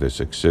barrier to the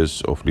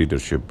success of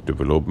leadership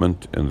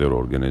development in their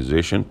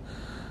organization,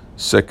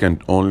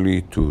 second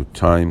only to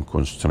time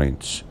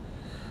constraints.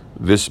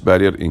 This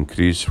barrier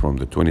increased from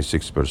the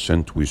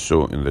 26% we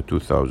saw in the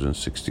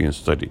 2016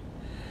 study.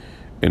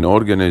 In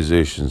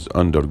organizations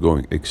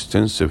undergoing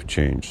extensive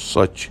change,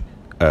 such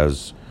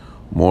as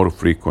more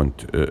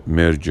frequent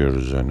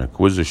mergers and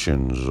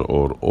acquisitions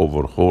or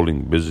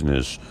overhauling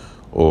business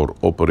or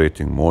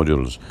operating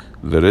models,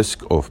 the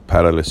risk of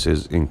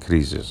paralysis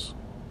increases.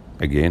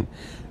 Again,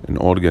 in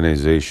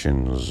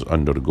organizations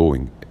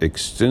undergoing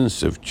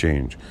extensive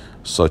change,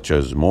 such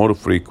as more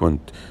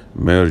frequent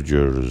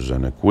mergers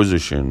and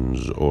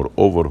acquisitions or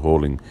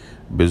overhauling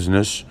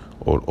business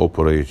or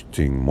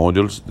operating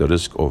models, the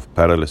risk of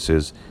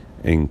paralysis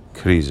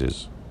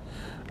increases.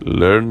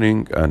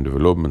 Learning and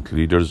development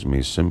leaders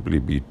may simply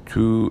be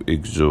too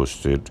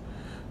exhausted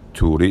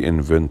to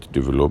reinvent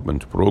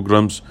development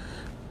programs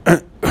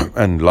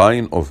and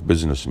line of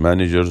business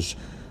managers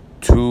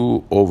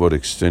too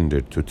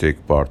overextended to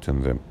take part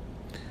in them.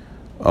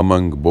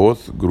 Among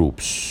both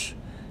groups,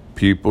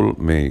 people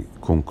may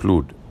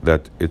conclude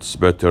that it's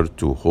better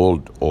to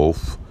hold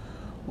off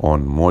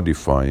on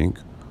modifying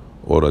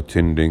or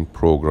attending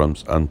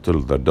programs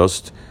until the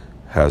dust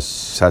has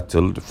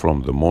settled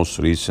from the most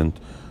recent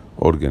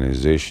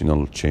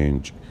organizational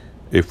change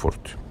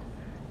effort.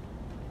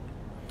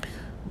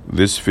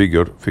 This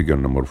figure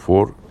number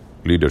 4,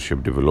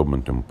 leadership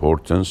development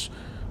importance,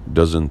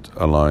 doesn't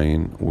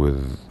align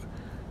with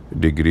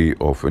degree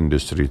of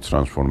industry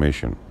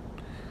transformation.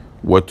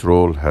 What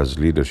role has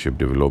leadership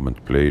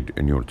development played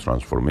in your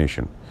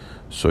transformation?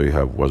 So you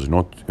have was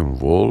not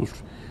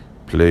involved,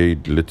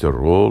 played little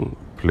role,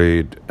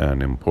 played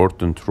an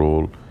important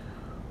role,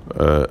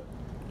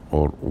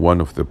 or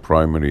one of the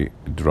primary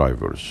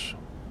drivers.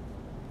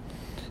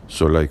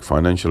 So like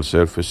financial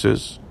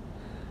services,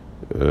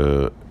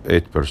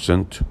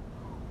 8%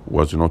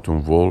 was not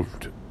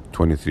involved,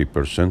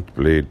 23%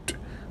 played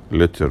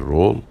little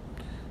role,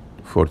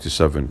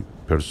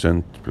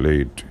 47%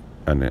 played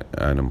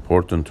an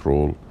important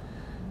role,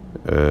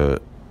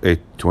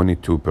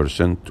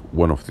 22%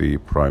 one of the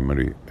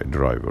primary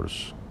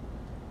drivers.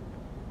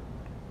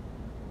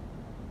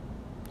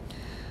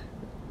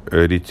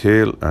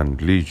 Retail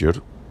and leisure,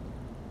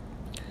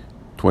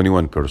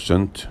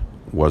 21%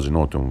 was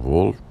not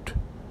involved,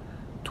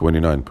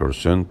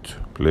 29%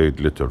 played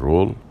little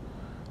role,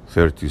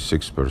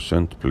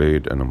 36%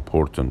 played an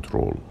important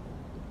role,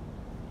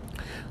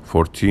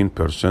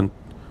 14%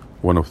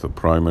 one of the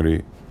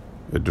primary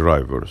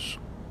drivers.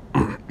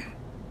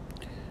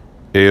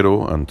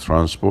 Aero and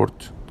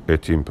transport,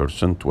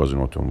 18% was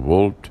not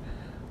involved,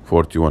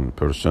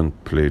 41%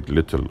 played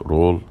little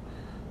role,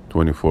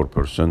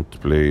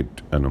 24%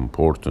 played an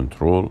important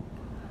role,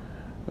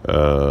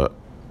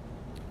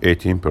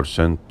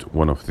 18%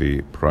 one of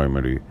the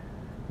primary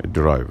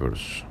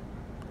drivers.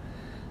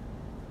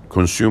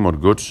 Consumer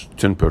goods,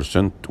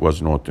 10%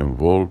 was not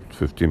involved,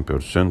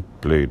 15%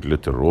 played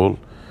little role,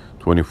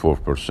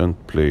 24%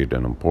 played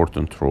an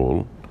important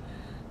role,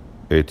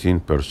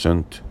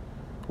 18%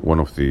 one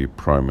of the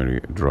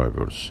primary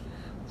drivers.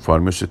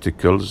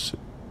 Pharmaceuticals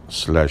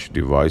 /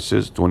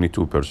 devices,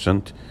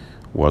 22%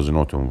 was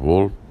not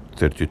involved,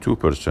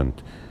 32%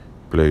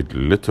 played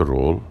little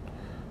role,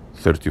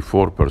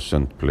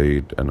 34%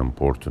 played an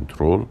important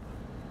role,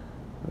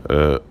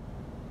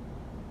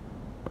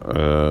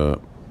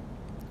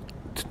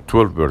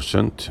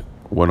 12%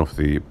 one of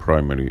the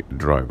primary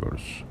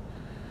drivers.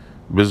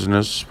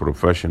 Business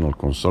professional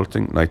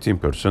consulting,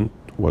 19%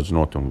 was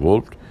not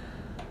involved,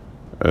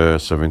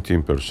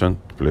 17%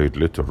 played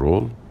little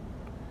role,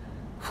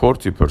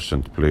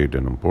 40% played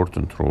an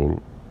important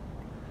role,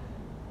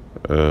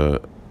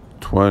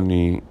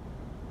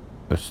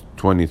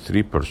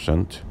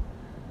 23%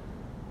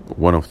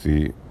 one of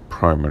the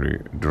primary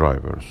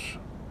drivers.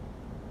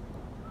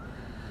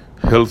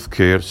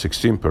 Healthcare,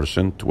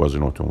 16% was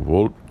not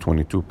involved,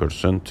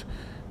 22%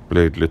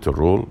 played little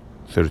role,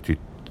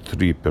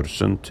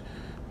 33%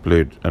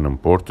 played an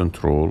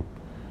important role,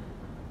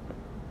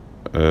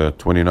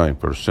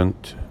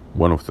 29%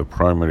 one of the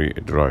primary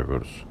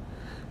drivers.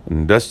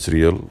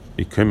 Industrial,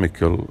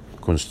 chemical,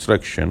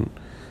 construction,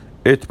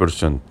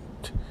 8%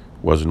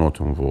 was not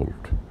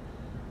involved.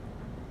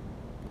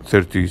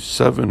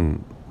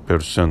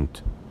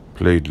 37%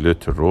 played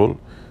little role,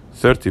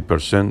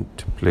 30%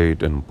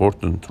 played an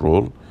important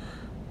role,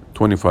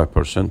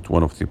 25%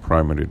 one of the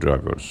primary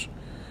drivers.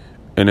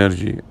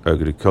 Energy,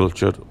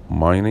 agriculture,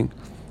 mining,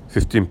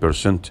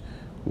 15%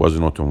 was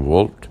not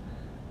involved,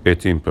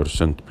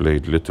 18%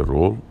 played little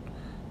role,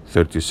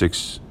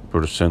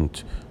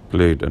 36%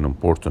 played an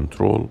important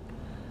role,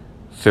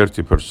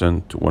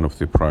 30% one of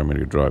the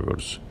primary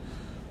drivers.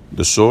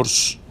 The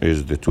source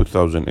is the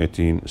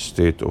 2018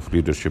 State of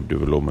Leadership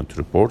Development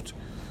Report,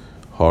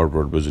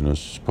 Harvard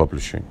Business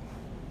Publishing.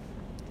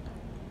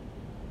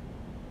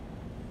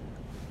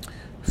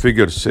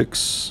 Figure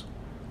 6,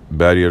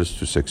 barriers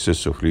to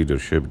success of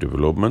leadership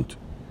development.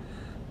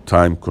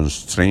 Time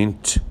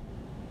constraint,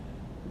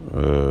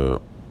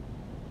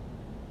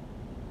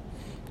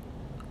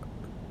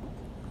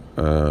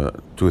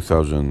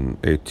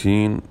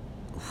 2018,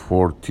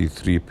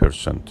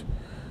 43%.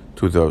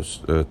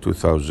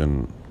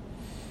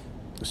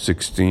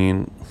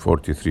 2016,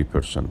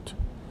 43%.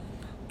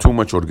 Too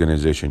much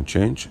organization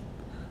change,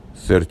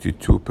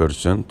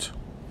 32%.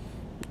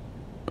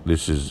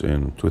 This is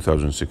in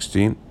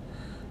 2016,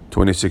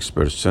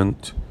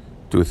 26%,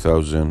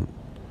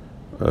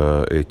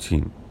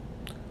 2018.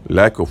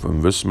 Lack of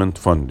investment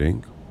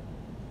funding,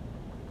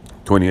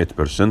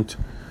 28%.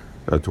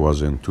 That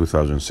was in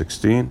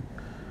 2016,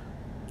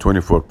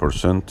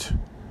 24%,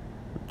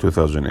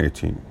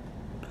 2018.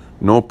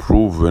 No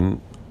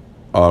proven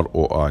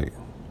ROI,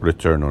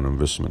 return on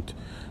investment,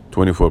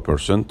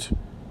 24%,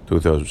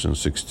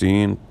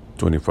 2016,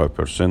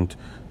 25%,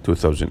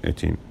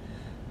 2018.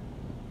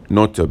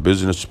 Not a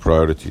business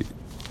priority,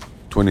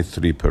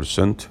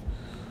 23%,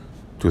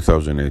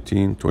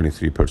 2018,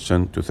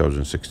 23%,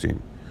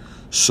 2016.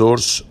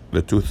 Source,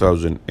 the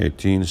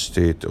 2018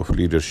 State of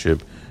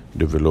Leadership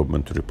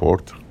Development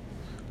Report,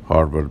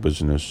 Harvard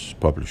Business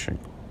Publishing.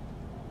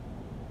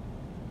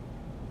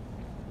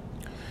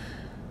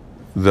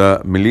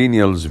 The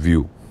millennials'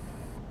 view.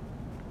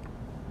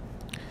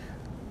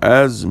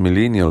 As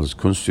millennials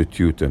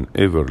constitute an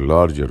ever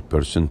larger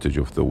percentage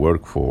of the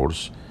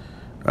workforce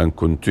and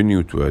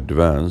continue to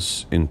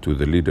advance into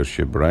the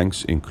leadership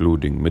ranks,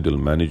 including middle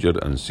manager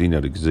and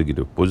senior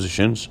executive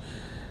positions,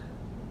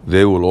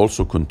 they will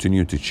also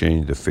continue to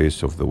change the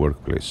face of the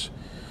workplace.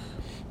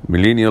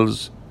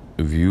 Millennials'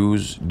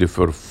 views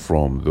differ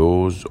from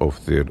those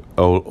of their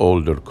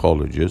older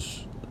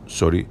colleagues.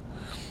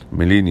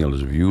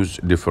 Millennials' views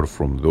differ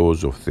from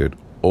those of their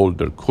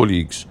older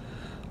colleagues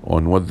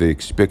on what they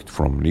expect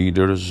from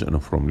leaders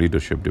and from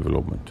leadership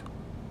development.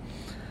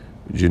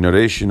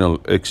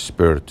 Generational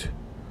expert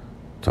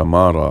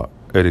Tamara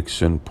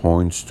Erickson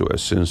points to a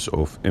sense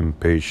of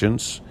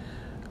impatience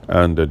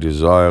and a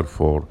desire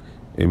for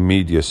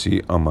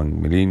immediacy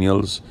among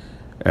millennials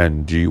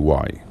and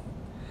GY.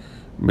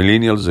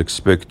 Millennials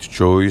expect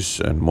choice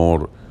and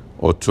more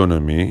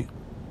autonomy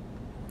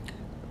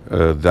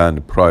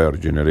than prior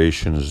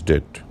generations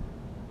did,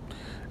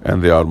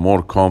 and they are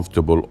more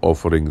comfortable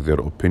offering their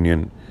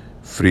opinion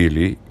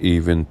freely,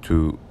 even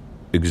to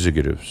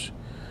executives.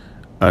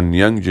 And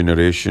young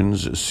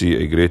generations see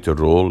a greater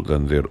role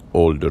than their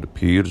older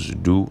peers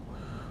do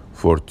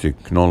for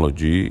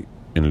technology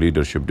in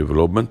leadership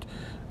development,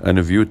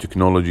 and view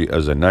technology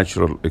as a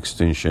natural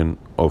extension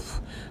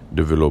of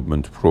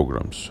development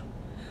programs.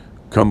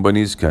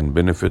 Companies can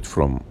benefit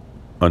from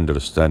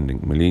understanding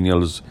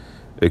millennials'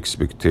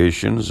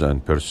 expectations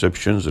and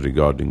perceptions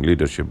regarding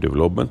leadership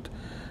development,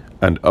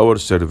 and our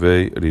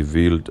survey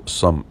revealed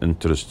some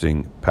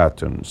interesting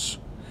patterns.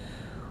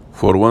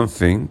 For one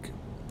thing,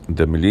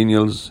 the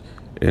millennials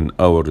in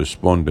our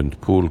respondent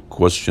pool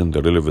questioned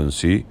the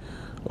relevancy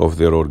of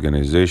their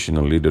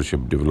organizational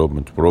leadership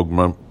development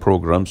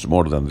programs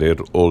more than their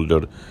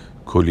older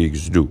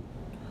colleagues do.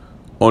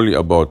 Only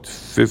about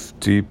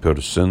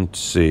 50%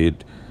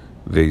 said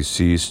they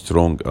see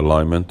strong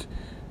alignment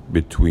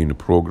between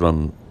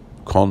program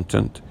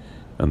content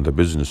and the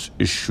business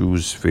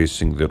issues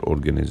facing their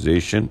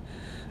organization,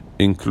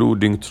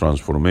 including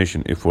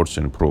transformation efforts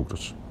and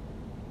progress.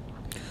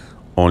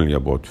 Only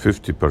about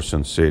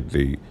 50% said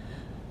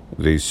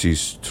they see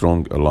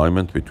strong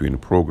alignment between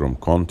program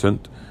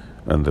content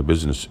and the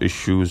business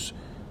issues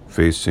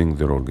facing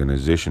their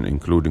organization,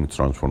 including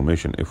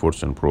transformation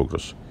efforts and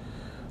progress.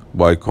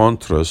 By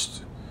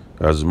contrast,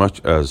 As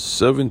much as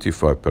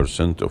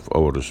 75% of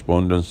our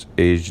respondents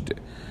aged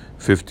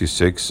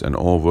 56 and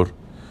over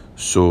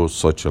saw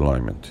such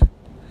alignment.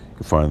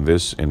 You find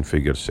this in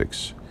Figure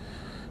 6.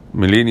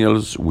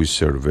 Millennials we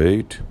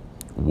surveyed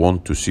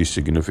want to see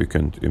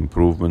significant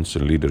improvements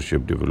in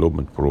leadership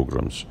development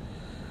programs.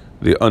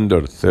 The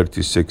under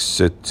 36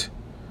 set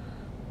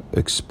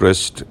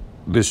expressed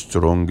the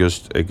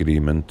strongest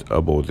agreement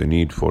about the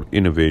need for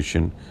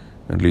innovation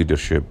and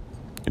leadership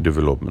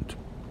development.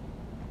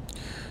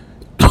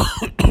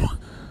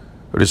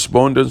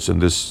 Respondents in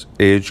this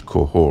age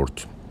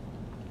cohort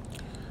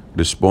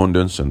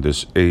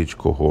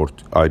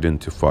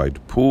identified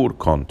poor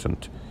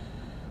content,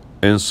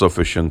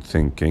 insufficient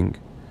thinking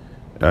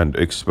and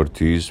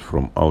expertise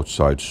from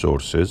outside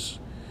sources,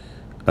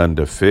 and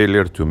a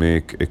failure to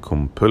make a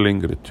compelling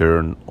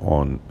return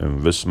on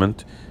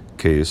investment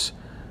case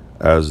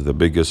as the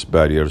biggest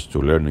barriers to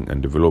learning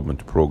and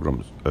development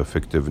programs'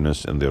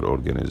 effectiveness in their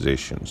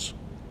organizations.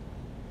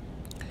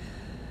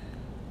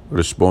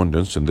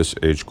 Respondents in this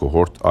age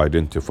cohort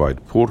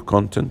identified poor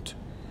content,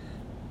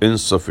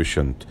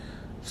 insufficient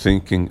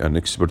thinking and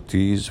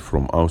expertise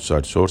from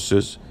outside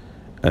sources,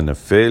 and a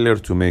failure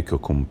to make a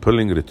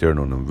compelling return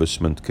on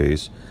investment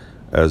case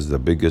as the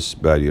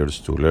biggest barriers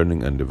to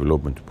learning and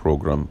development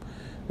program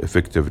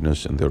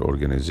effectiveness in their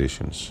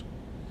organizations.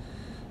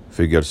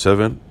 Figure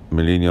 7.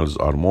 Millennials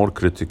are more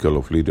critical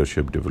of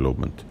leadership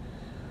development.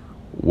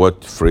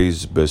 What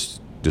phrase best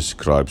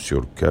describes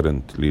your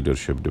current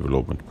leadership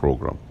development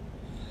program?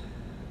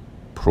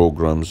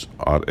 Programs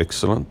are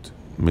excellent.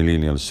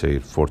 Millennials say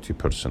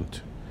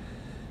 40%.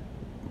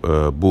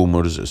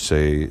 Boomers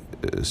said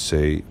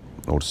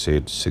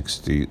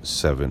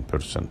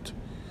 67%.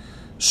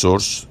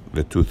 Source: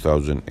 the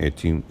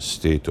 2018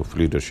 State of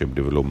Leadership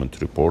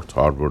Development Report,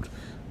 Harvard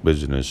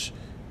Business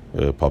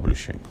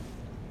Publishing.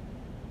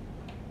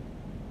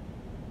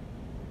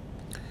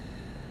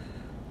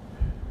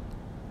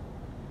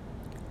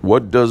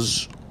 What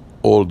does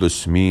all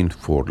this mean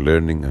for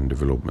learning and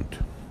development?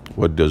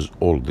 What does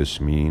all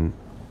this mean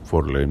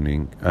for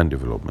learning and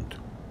development?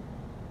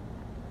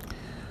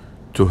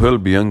 To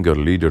help younger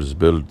leaders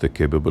build the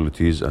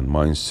capabilities and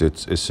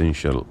mindsets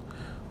essential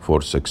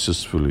for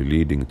successfully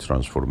leading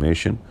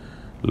transformation,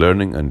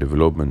 learning and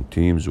development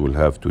teams will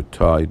have to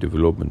tie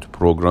development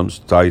programs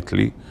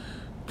tightly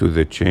to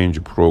the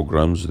change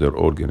programs their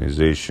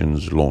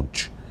organizations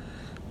launch.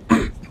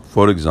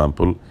 For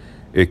example,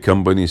 a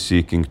company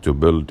seeking to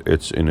build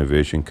its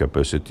innovation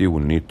capacity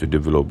will need to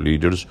develop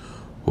leaders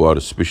who are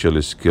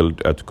especially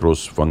skilled at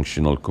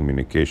cross-functional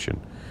communication.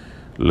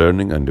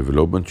 Learning and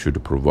development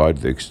should provide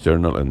the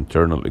external and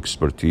internal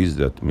expertise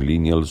that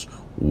millennials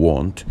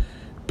want,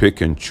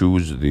 pick and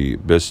choose the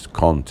best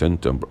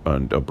content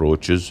and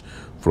approaches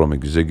from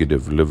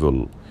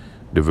executive-level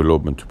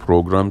development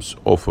programs,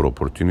 offer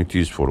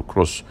opportunities for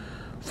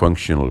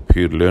cross-functional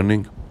peer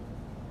learning,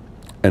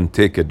 and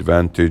take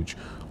advantage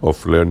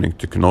of learning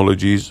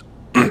technologies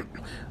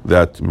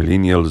that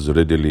millennials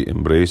readily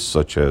embrace,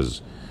 such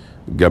as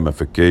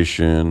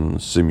gamification,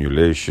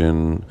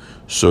 simulation,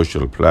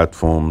 social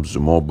platforms,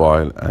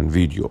 mobile, and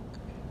video.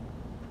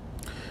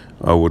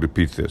 I will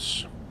repeat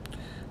this.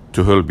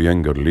 To help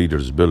younger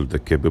leaders build the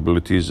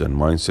capabilities and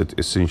mindset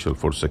essential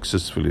for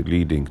successfully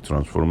leading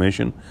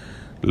transformation,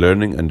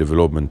 learning and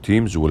development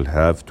teams will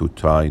have to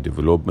tie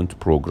development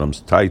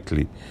programs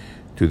tightly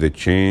to the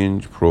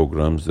change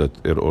programs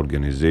that their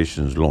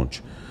organizations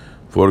launch.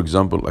 For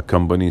example, a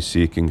company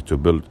seeking to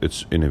build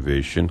its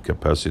innovation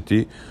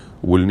capacity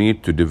will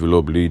need to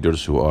develop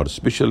leaders who are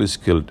specially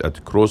skilled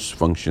at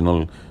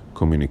cross-functional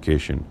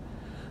communication.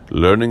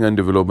 Learning and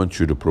development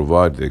should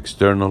provide the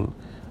external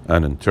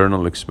and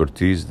internal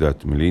expertise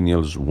that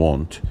millennials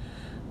want,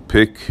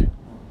 pick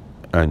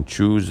and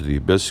choose the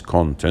best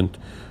content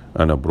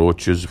and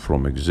approaches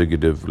from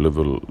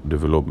executive-level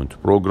development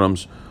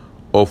programs,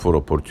 offer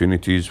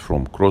opportunities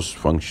from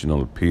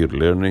cross-functional peer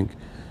learning,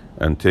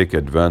 and take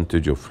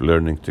advantage of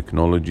learning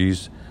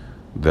technologies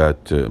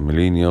that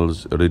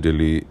millennials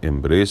readily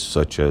embrace,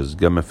 such as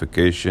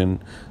gamification,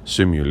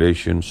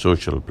 simulation,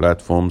 social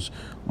platforms,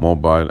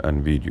 mobile,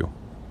 and video.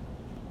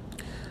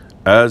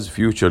 As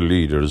future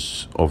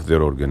leaders of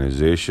their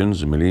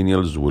organizations,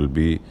 millennials will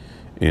be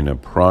in a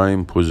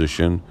prime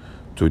position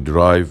to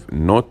drive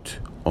not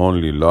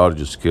only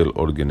large-scale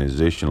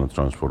organizational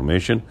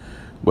transformation,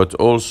 but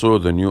also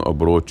the new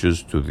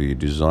approaches to the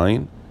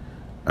design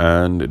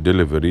and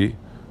delivery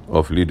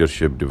of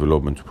leadership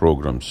development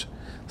programs.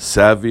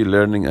 Savvy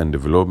learning and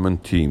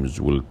development teams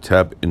will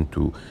tap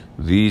into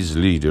these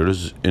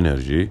leaders'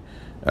 energy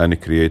and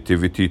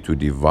creativity to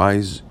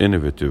devise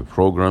innovative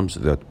programs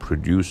that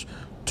produce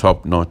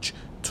top-notch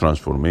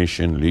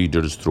transformation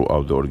leaders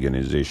throughout the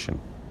organization.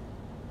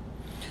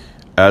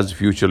 As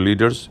future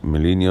leaders,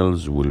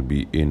 millennials will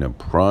be in a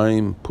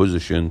prime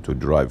position to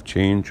drive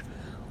change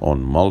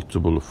on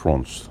multiple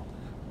fronts.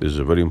 This is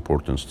a very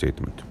important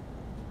statement.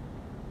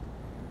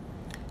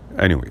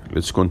 Anyway,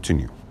 let's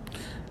continue.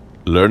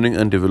 Learning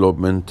and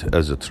development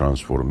as a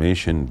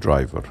transformation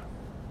driver.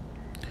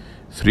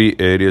 3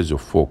 areas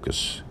of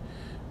focus: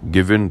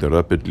 Given the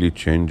rapidly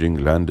changing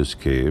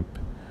landscape,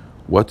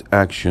 what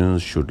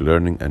actions should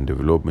learning and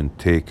development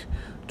take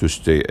to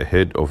stay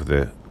ahead of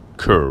the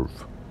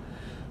curve?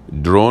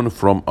 Drawn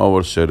from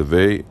our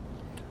survey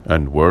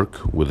and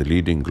work with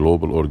leading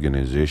global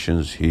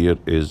organizations, here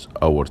is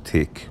our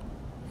take.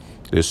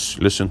 Let's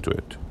listen to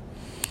it.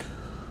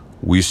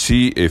 We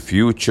see a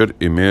future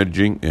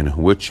emerging in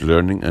which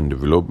learning and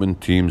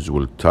development teams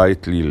will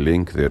tightly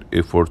link their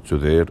efforts to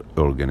their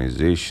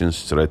organization's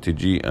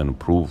strategy and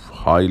prove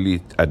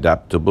highly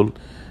adaptable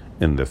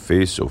in the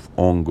face of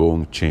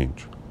ongoing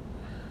change.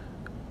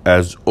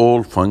 As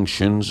all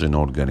functions in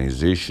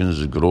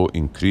organizations grow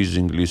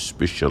increasingly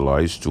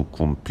specialized to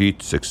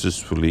compete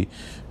successfully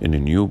in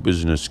new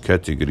business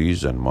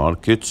categories and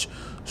markets,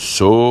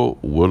 so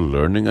will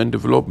learning and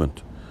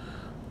development.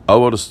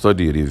 Our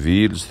study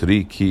reveals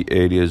 3 key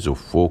areas of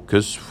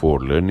focus for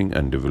learning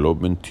and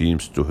development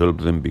teams to help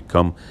them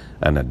become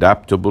an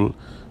adaptable,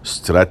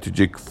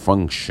 strategic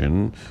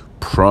function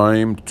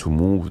primed to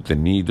move the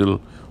needle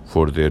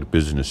for their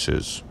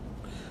businesses.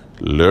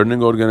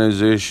 Learning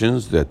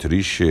organizations that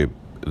reshape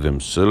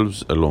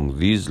themselves along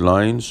these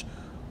lines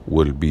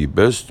will be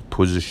best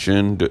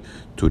positioned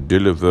to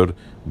deliver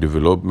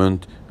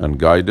development and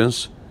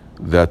guidance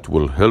that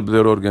will help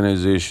their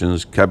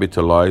organizations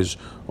capitalize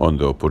on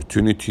the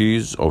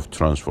opportunities of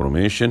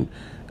transformation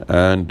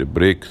and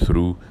break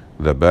through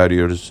the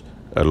barriers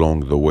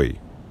along the way.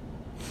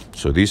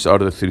 So these are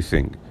the 3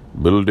 things: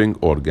 building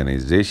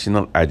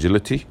organizational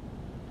agility,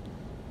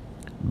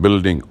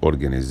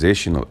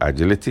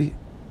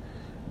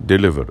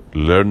 deliver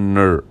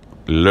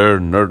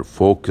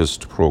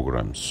learner-focused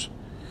programs,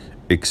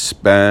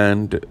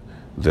 expand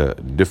the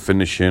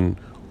definition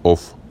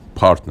of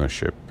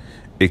partnership.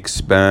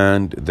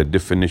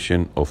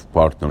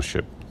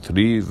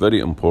 3 very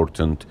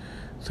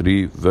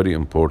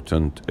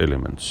important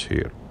elements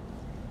here.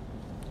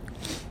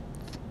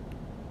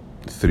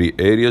 3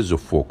 areas of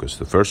focus.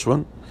 The first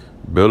one,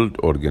 build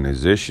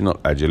organizational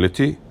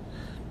agility,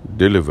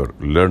 deliver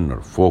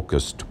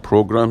learner-focused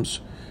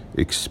programs,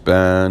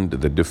 expand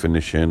the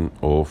definition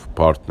of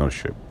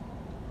partnership.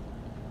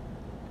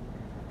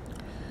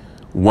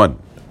 1.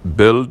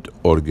 Build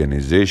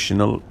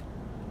organizational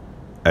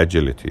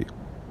agility.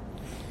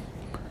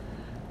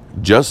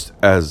 Just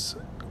as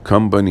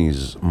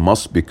companies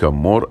must become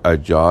more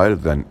agile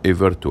than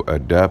ever to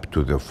adapt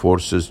to the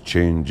forces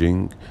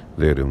changing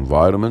their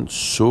environment,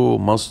 so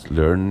must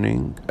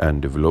learning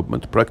and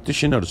development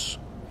practitioners.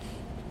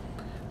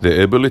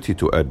 The ability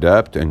to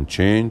adapt and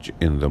change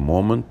in the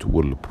moment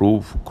will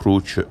prove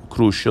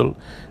crucial,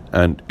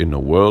 and in a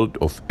world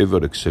of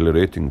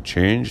ever-accelerating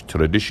change,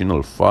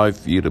 traditional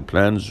 5-year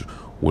plans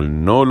will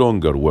no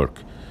longer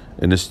work.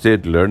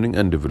 Instead, learning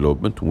and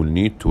development will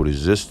need to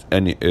resist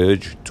any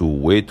urge to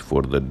wait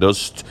for the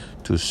dust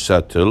to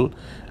settle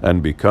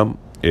and become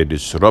a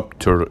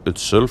disruptor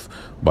itself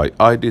by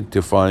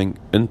identifying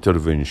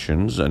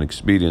interventions and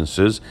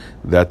experiences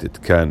that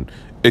it can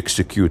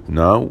execute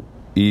now,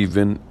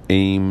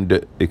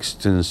 amid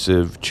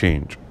extensive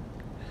change.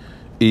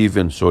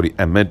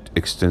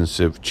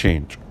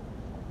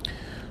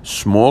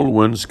 Small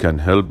wins can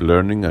help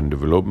learning and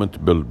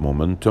development build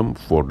momentum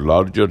for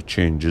larger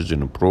changes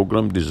in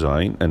program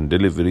design and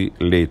delivery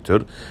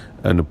later,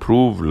 and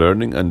improve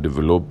learning and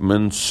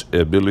development's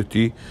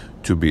ability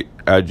to be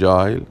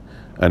agile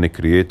and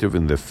creative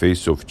in the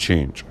face of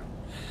change.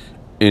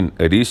 In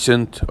a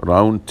recent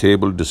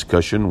roundtable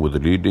discussion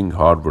with leading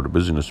Harvard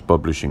Business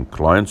Publishing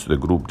clients, the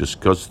group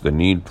discussed the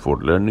need for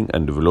learning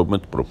and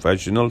development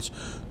professionals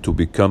to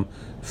become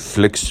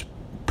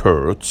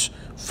flexperts,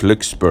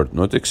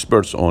 not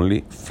experts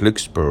only,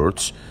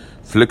 flexperts,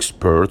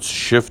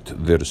 shift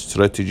their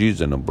strategies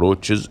and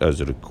approaches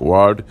as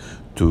required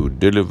to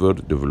deliver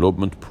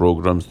development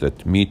programs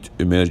that meet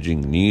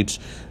emerging needs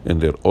in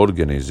their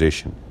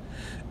organization.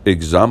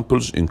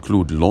 Examples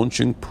include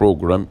launching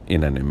program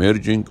in an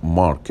emerging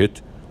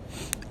market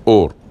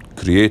or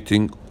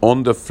creating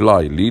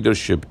on-the-fly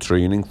leadership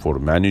training for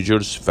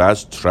managers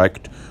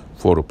fast-tracked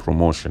for a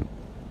promotion.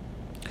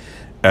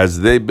 As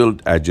they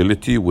build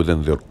agility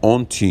within their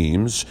own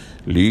teams,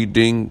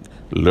 leading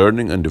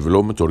learning and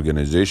development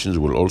organizations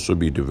will also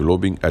be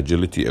developing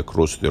agility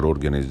across their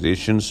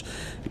organizations.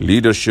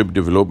 Leadership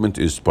development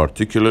is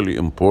particularly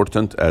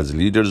important as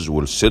leaders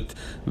will set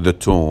the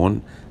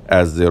tone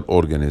as their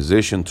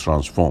organization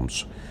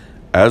transforms.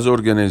 As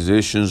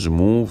organizations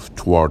move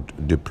toward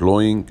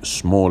deploying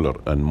smaller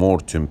and more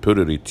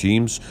temporary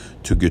teams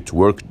to get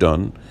work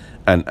done,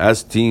 and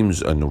as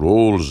teams and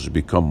roles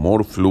become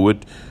more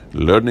fluid,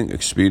 learning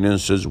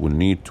experiences will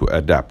need to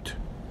adapt.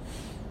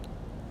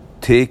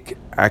 Take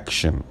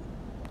action.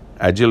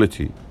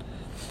 Agility.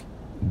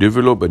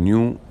 Develop a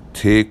new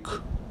take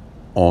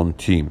on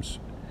teams.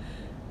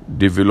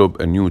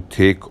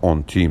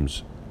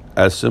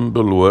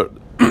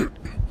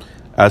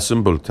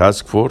 Assemble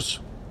task force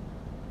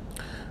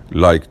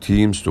like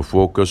teams to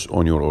focus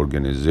on your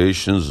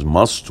organization's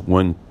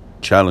must-win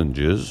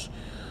challenges,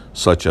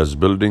 such as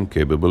building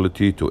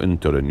capability to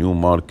enter a new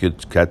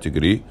market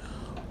category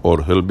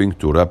or helping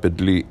to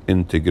rapidly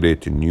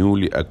integrate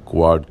newly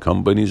acquired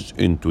companies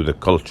into the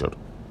culture.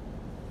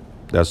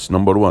 That's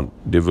number one.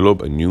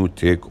 Develop a new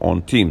take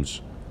on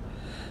teams.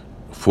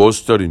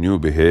 Foster new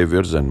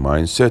behaviors and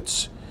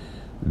mindsets.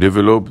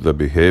 Develop the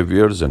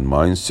behaviors and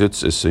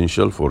mindsets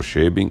essential for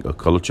shaping a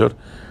culture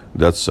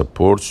that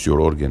supports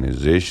your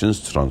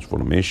organization's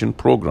transformation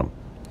program.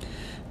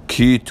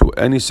 Key to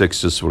any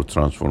successful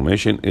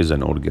transformation is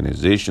an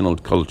organizational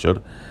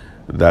culture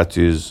that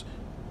is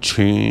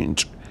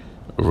change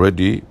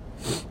ready,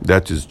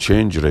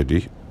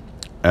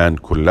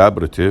 and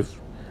collaborative,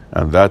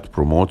 and that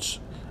promotes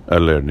a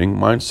learning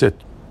mindset.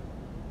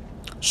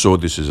 So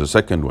this is a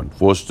second one.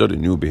 Foster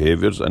new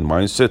behaviors and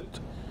mindsets.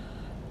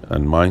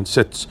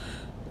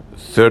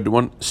 Third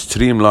one,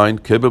 streamline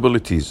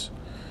capabilities.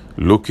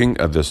 Looking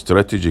at the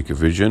strategic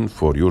vision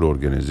for your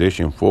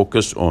organization,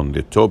 focus on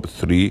the top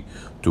 3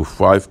 to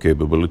 5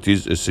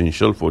 capabilities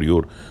essential for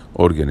your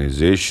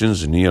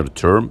organization's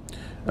near-term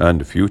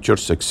and future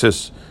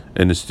success,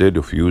 instead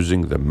of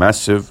using the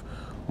massive,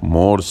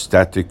 more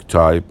static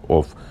type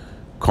of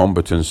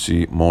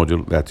competency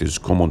model that is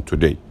common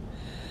today.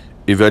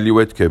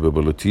 Evaluate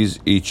capabilities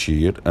each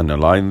year and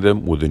align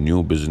them with the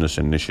new business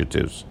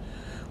initiatives.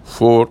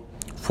 4.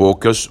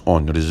 Focus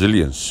on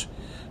resilience.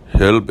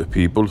 Help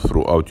people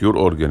throughout your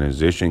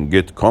organization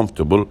get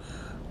comfortable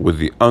with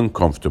the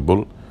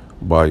uncomfortable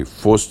by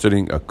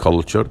fostering a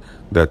culture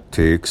that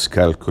takes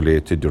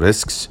calculated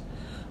risks,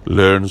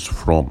 learns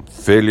from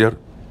failure,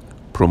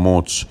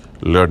 promotes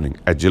learning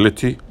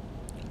agility,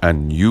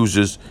 and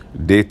uses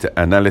data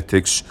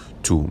analytics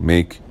to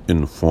make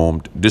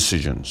informed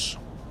decisions.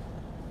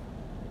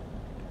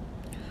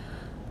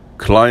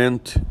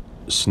 Client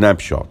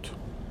snapshot.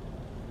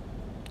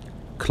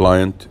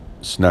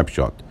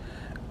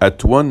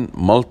 At one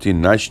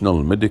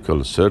multinational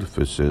medical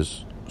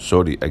services,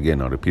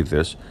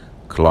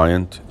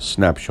 client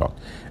snapshot.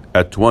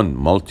 At one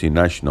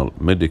multinational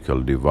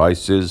medical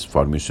devices,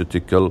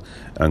 pharmaceutical,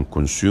 and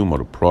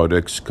consumer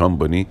products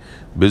company,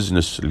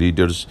 business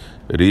leaders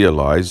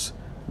realize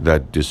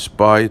that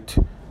despite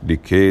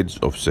decades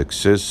of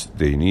success,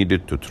 they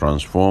needed to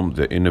transform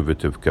the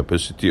innovative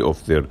capacity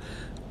of their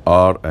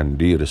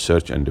R&D,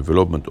 research and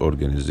development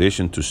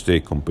organization, to stay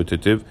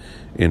competitive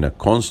in a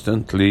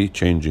constantly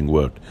changing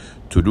world.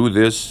 To do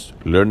this,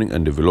 Learning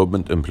and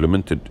Development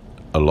implemented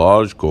a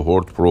large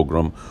cohort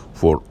program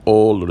for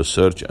all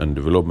research and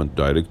development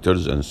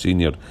directors and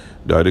senior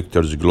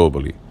directors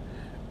globally.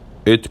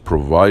 It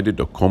provided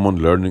a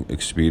common learning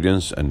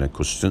experience and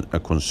a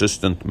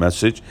consistent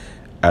message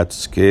at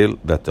scale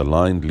that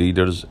aligned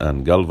leaders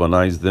and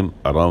galvanized them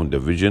around a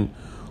vision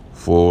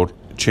for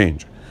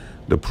change.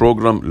 The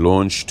program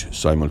launched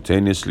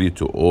simultaneously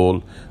to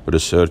all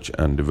research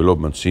and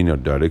development senior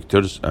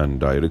directors and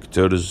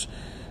directors,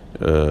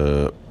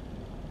 a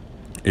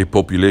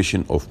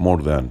population of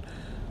more than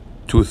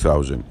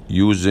 2,000,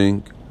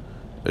 using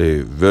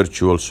a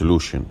virtual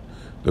solution.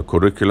 The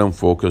curriculum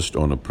focused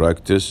on a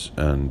practice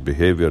and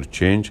behavior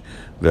change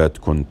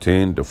that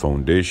contained a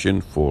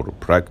foundation for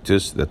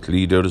practice that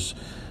leaders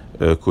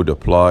could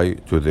apply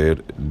to their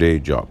day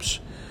jobs.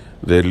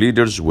 Their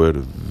leaders were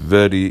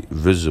very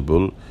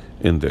visible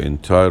in the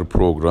entire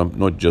program,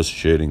 not just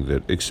sharing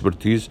their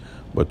expertise,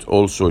 but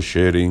also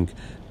sharing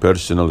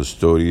personal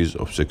stories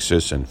of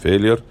success and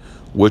failure,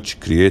 which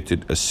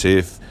created a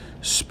safe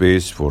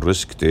space for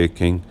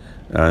risk-taking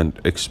and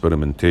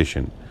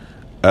experimentation.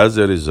 As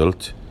a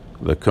result,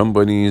 the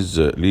company's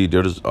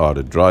leaders are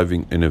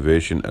driving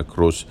innovation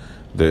across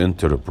the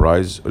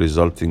enterprise,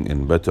 resulting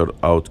in better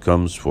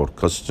outcomes for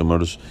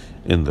customers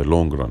in the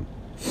long run.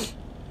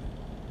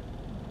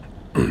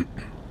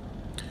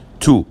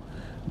 2.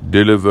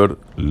 Deliver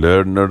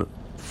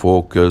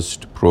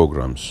learner-focused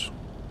programs.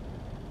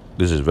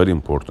 This is very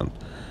important.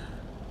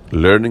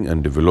 Learning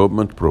and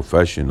development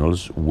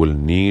professionals will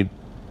need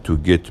to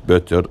get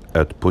better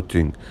at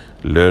putting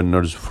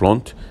learners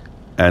front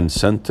and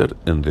center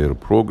in their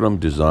program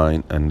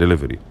design and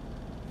delivery.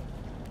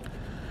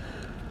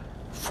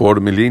 For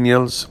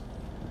millennials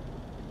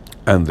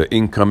and the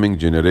incoming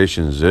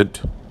Generation Z,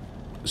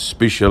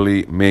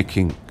 especially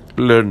making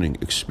learning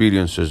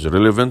experiences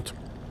relevant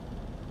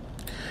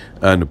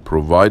and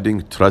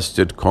providing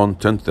trusted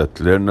content that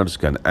learners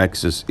can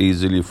access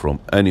easily from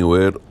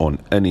anywhere on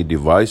any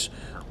device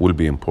will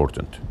be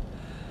important.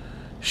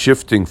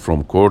 Shifting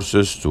from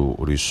courses to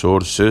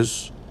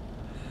resources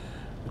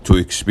to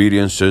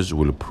experiences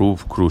will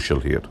prove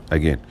crucial here.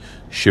 Again,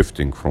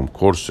 shifting from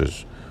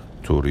courses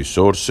to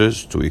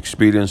resources to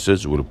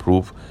experiences will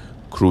prove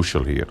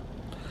crucial here.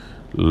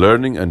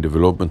 Learning and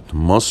development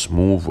must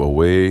move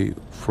away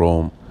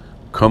from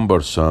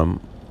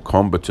cumbersome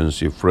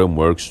competency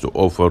frameworks to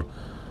offer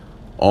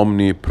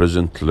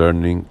omnipresent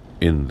learning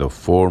in the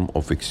form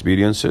of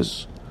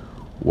experiences,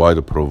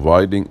 while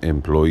providing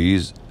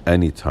employees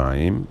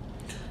anytime,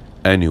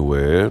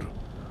 anywhere,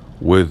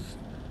 with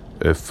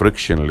a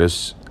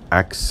frictionless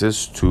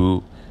access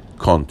to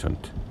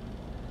content.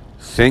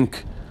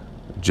 Think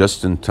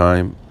just in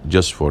time,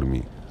 just for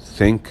me.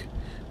 Think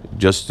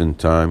just in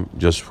time,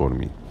 just for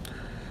me.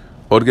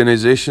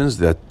 Organizations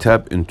that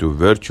tap into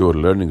virtual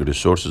learning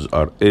resources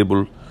are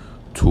able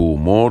to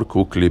more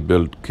quickly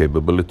build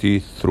capability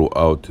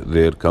throughout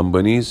their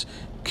companies,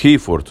 key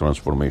for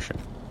transformation.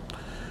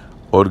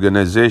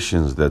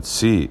 Organizations that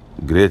see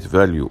great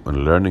value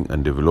in learning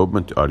and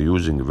development are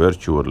using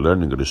virtual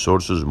learning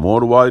resources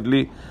more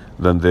widely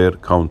than their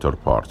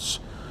counterparts.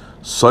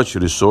 Such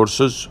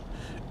resources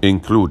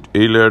include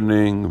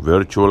e-learning,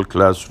 virtual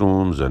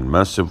classrooms, and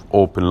massive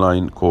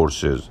open-line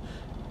courses,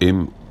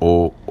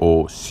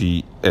 MOOCs.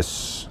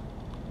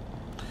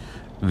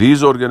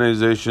 These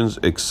organizations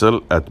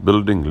excel at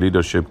building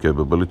leadership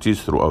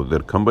capabilities throughout their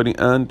company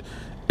and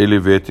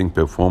elevating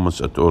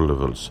performance at all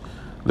levels.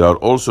 They are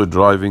also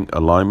driving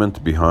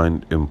alignment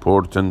behind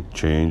important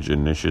change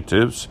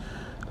initiatives,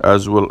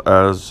 as well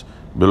as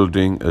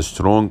building a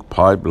strong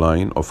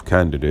pipeline of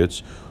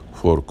candidates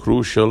for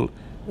crucial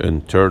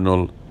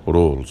internal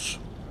roles.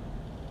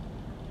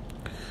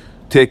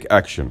 Take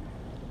action.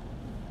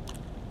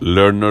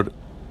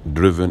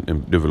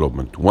 Learner-driven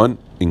development. 1.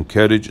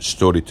 Encourage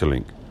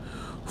storytelling.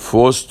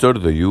 Foster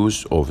the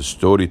use of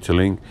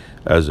storytelling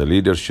as a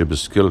leadership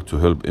skill to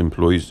help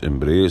employees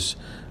embrace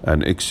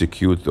and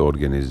execute the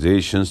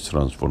organization's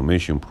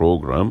transformation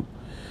program.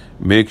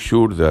 Make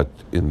sure that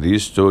in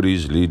these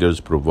stories,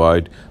 leaders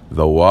provide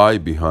the why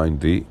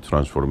behind the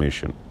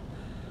transformation.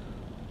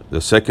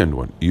 The second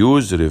one,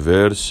 use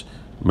reverse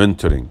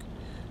mentoring.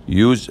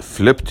 Use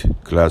flipped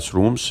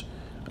classrooms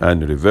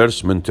and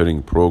reverse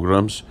mentoring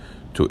programs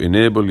to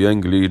enable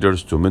young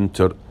leaders to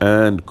mentor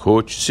and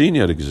coach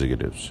senior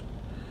executives.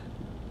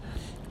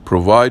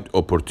 Provide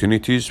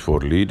opportunities for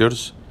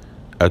leaders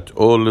at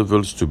all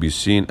levels to be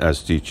seen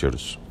as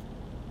teachers.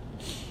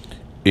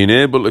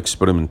 Enable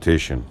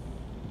experimentation.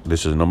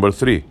 This is number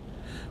 3.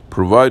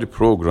 Provide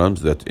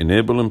programs that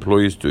enable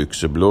employees to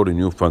explore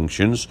new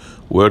functions,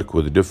 work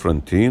with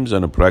different teams,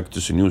 and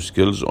practice new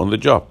skills on the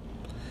job.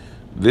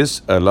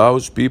 This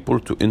allows people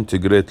to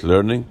integrate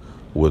learning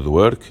with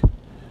work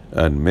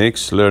and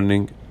makes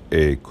learning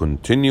a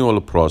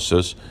continual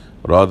process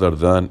rather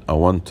than a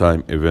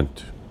one-time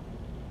event.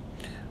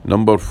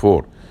 Number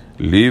 4,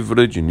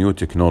 leverage new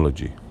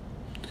technology.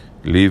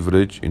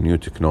 Leverage new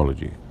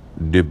technology.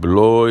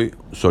 Deploy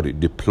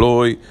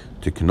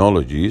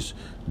technologies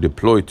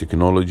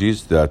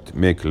that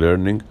make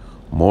learning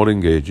more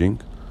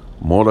engaging,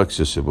 more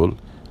accessible,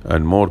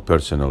 and more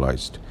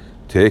personalized.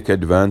 Take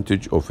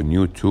advantage of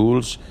new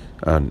tools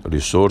and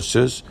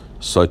resources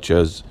such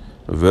as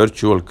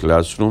virtual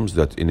classrooms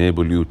that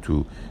enable you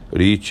to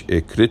reach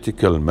a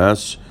critical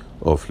mass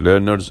of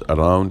learners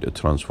around a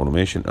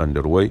transformation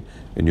underway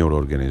in your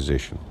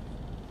organization.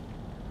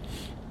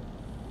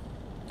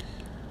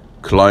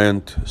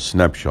 Client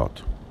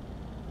snapshot.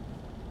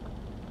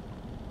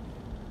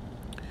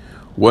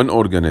 One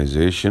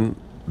organization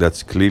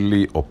that's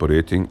clearly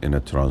operating in a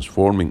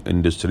transforming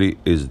industry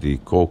is the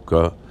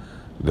Coca-Cola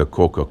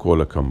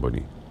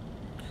Company.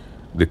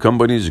 The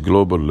company's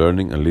global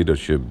learning and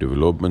leadership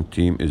development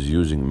team is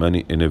using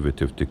many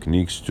innovative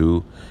techniques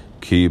to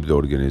keep the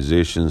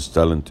organization's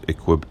talent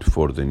equipped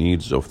for the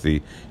needs of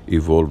the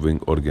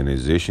evolving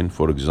organization.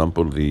 For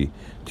example, the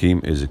team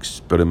is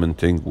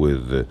experimenting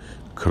with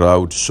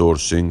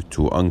crowdsourcing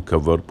to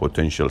uncover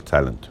potential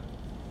talent.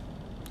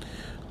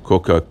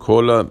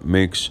 Coca-Cola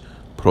makes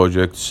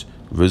projects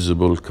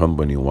visible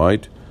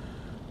company-wide,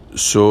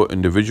 so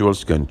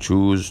individuals can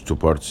choose to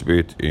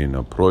participate in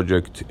a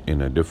project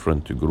in a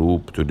different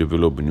group to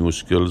develop new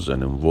skills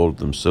and involve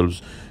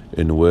themselves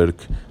in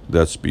work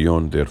that's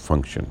beyond their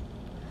function.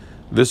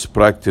 This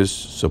practice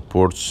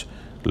supports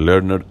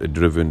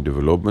learner-driven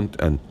development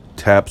and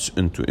taps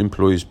into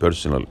employees'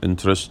 personal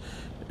interest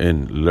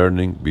in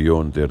learning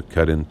beyond their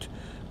current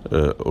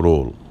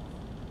role.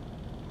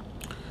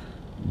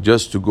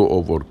 Just to go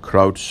over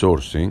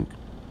crowdsourcing.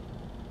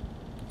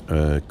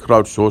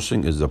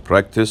 Crowdsourcing is the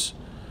practice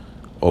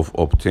of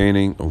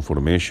obtaining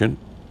information.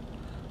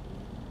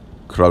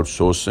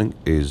 Crowdsourcing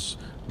is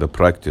the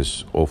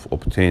practice of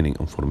obtaining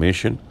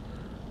information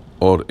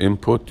or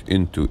input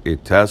into a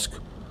task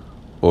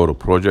or a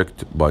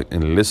project by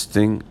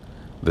enlisting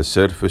the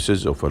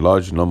services of a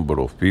large number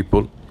of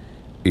people,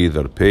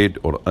 either paid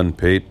or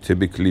unpaid,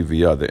 typically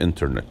via the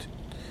internet.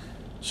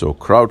 So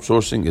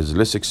crowdsourcing is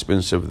less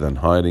expensive than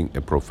hiring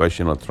a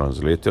professional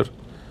translator.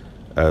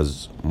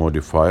 As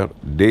modifier,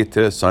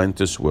 data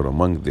scientists were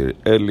among the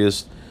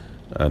earliest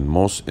and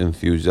most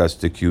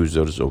enthusiastic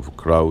users of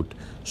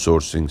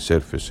crowdsourcing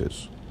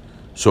services.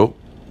 So,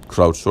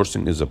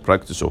 crowdsourcing is a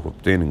practice of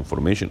obtaining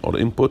information or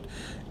input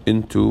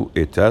into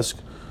a task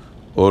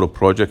or a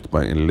project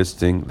by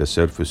enlisting the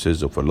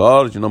services of a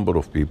large number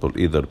of people,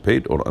 either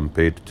paid or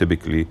unpaid,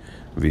 typically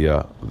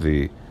via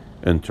the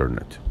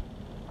internet.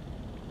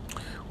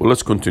 Well,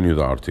 let's continue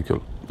the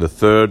article. Let's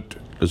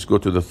go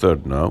to the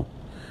third now.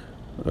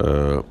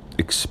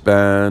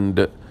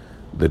 Expand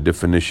the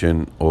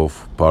definition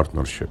of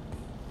partnership.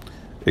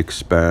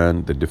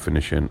 Expand the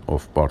definition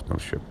of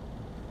partnership.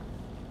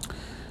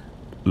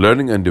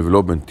 Learning and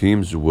development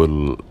teams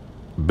will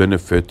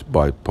benefit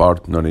by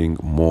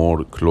partnering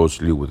more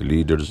closely with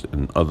leaders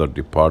in other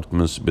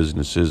departments,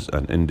 businesses,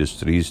 and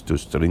industries to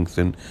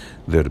strengthen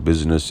their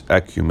business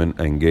acumen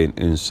and gain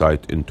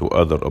insight into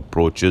other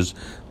approaches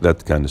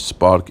that can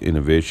spark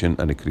innovation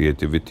and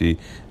creativity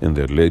in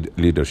their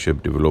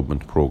leadership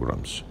development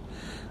programs.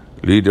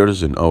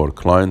 Leaders in our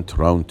client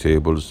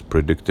roundtables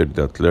predicted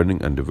that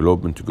learning and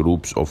development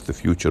groups of the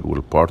future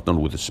will partner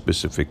with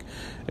specific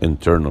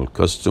internal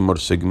customer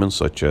segments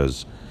such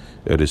as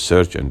a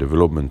research and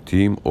development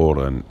team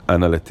or an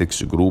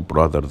analytics group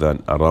rather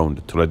than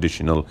around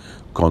traditional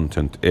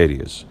content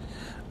areas.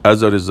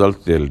 As a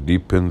result, they'll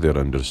deepen their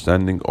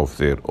understanding of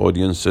their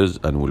audiences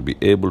and will be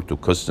able to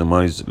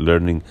customize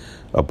learning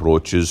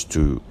approaches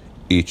to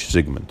each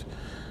segment.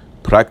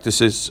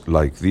 Practices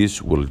like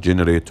these will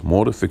generate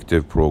more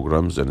effective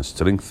programs and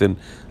strengthen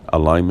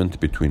alignment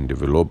between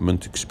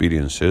development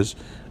experiences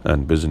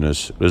and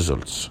business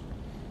results.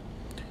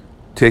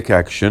 Take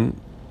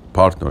action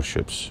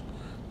partnerships.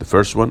 The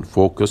first one,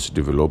 focus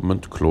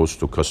development close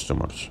to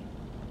customers.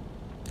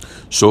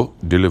 So,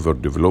 deliver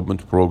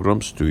development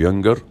programs to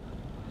younger,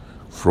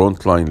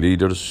 frontline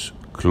leaders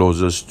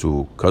closest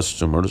to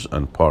customers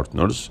and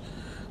partners.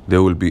 They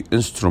will be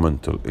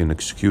instrumental in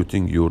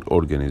executing your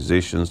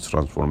organization's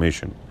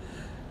transformation.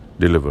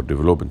 Deliver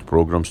development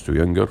programs to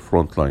younger,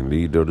 frontline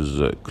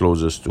leaders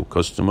closest to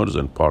customers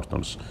and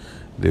partners.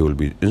 They will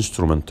be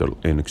instrumental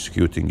in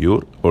executing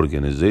your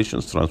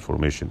organization's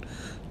transformation.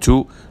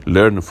 2.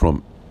 Learn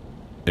from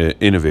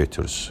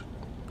innovators.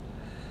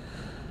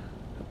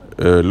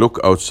 Look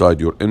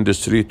outside your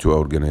industry to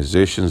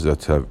organizations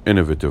that have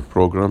innovative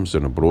programs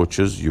and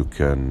approaches you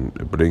can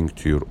bring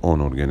to your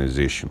own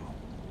organization.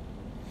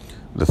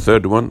 The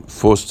third one,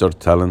 foster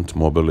talent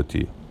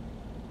mobility.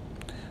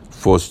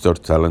 Foster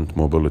talent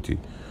mobility.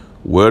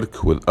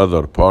 Work with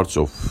other parts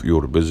of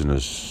your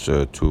business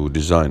to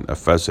design a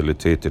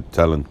facilitated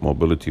talent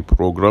mobility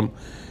program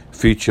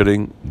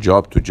featuring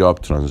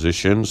job-to-job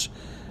transitions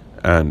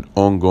and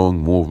ongoing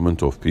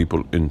movement of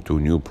people into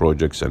new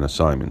projects and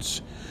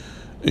assignments.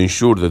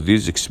 Ensure that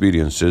these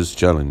experiences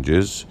challenge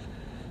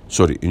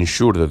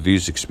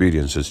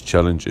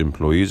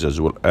employees as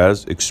well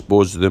as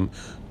expose them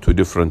to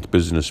different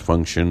business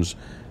functions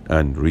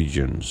and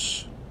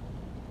regions.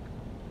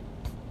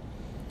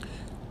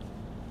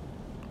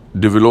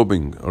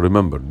 Developing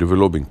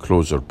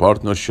closer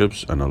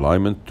partnerships and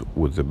alignment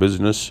with the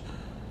business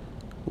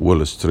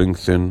will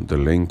strengthen the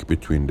link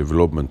between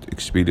development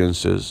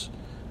experiences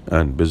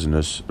and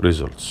business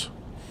results.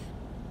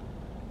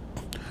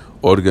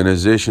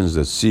 Organizations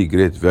that see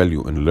great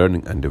value in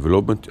learning and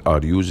development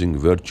are using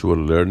virtual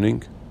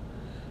learning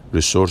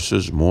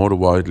resources more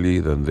widely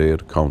than their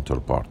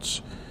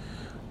counterparts.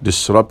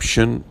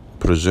 Disruption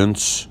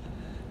presents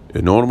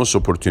enormous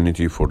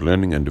opportunity for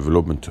learning and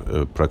development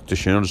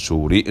practitioners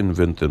who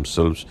reinvent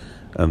themselves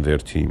and their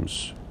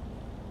teams.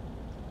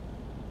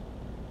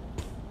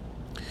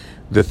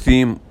 The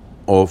theme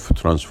of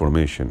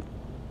transformation.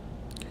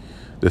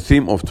 The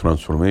theme of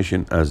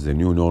transformation as the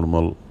new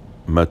normal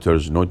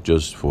matters not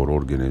just for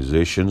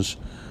organizations,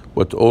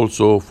 but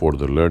also for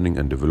the learning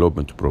and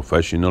development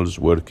professionals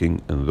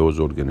working in those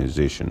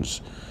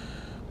organizations.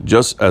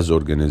 Just as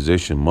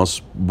organizations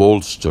must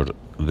bolster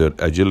their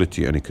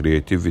agility and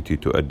creativity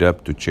to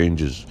adapt to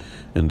changes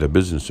in the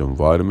business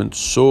environment,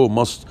 so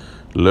must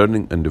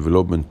learning and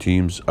development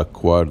teams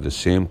acquire the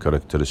same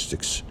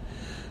characteristics.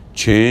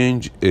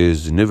 Change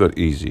is never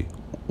easy,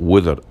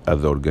 whether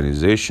at the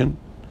organizational,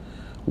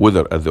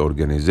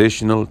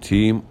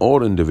 team,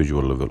 or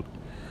individual level.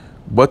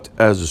 But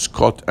as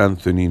Scott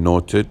Anthony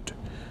noted,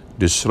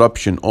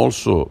 disruption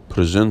also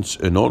presents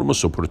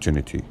enormous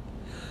opportunity.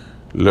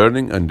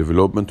 Learning and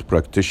development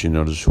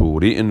practitioners who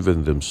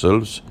reinvent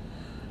themselves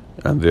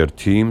and their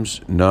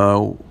teams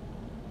now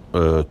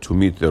to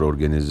meet their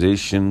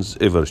organization's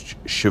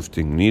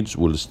ever-shifting needs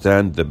will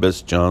stand the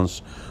best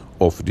chance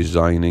of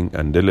designing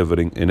and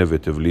delivering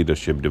innovative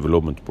leadership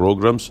development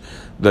programs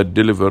that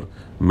deliver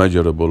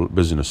measurable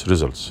business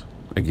results.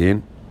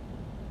 Again,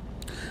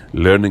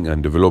 learning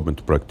and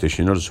development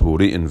practitioners who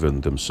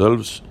reinvent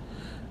themselves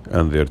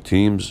and their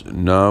teams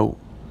now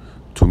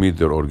to meet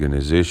their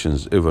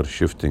organization's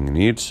ever-shifting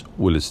needs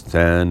will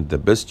stand the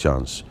best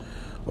chance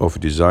of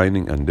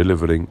designing and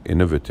delivering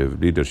innovative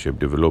leadership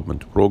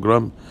development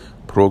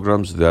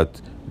programs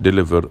that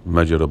deliver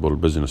measurable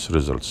business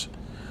results.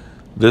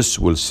 This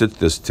will set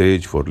the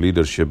stage for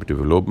leadership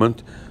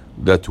development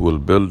that will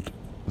build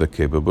the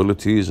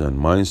capabilities and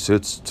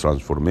mindsets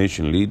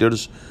transformation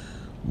leaders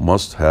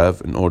must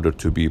have in order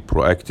to be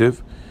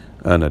proactive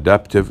and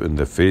adaptive in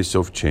the face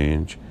of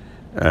change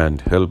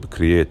and help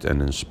create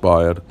and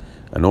inspire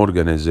an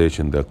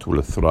organization that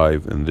will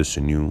thrive in this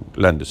new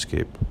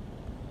landscape.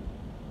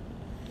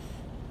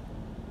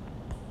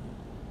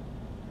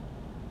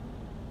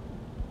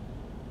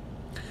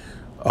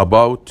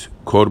 About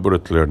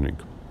corporate learning.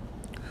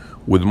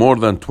 With more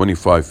than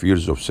 25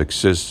 years of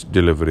success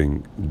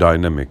delivering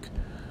dynamic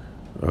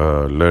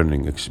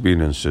learning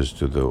experiences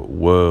to the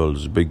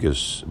world's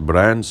biggest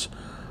brands,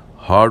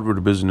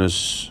 Harvard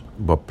Business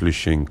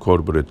Publishing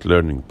corporate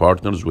learning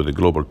partners with the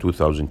Global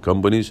 2000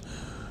 companies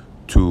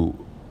to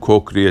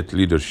co-create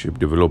leadership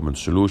development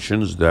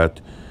solutions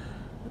that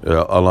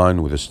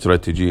align with the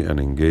strategy and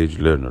engage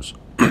learners.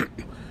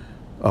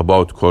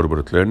 About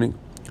corporate learning,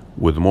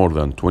 with more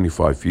than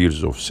 25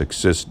 years of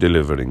success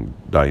delivering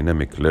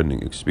dynamic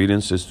learning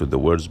experiences to the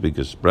world's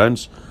biggest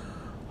brands,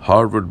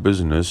 Harvard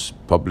Business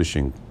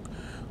Publishing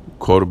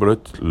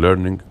corporate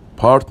learning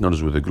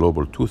partners with the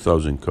Global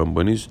 2000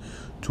 companies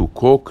to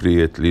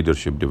co-create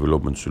leadership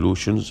development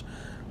solutions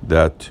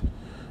that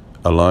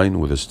align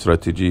with the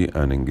strategy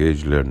and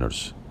engage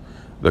learners.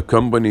 The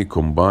company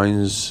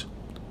combines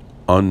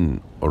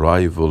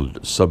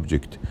unrivaled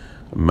subject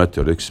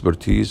matter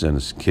expertise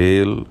and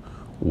scale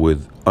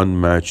with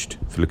unmatched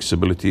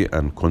flexibility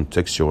and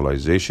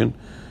contextualization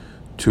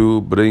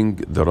to bring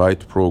the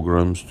right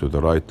programs to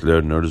the right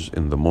learners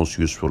in the most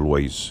useful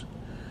ways.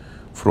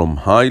 From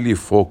highly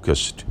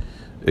focused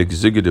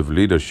executive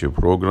leadership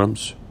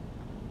programs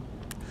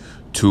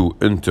to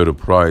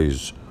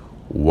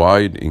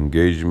enterprise-wide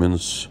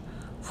engagements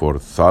for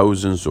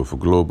thousands of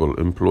global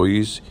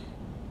employees,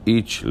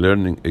 each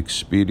learning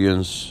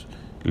experience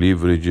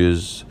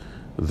leverages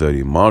the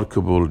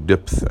remarkable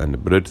depth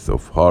and breadth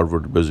of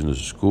Harvard Business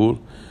School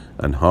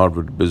and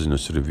Harvard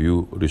Business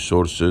Review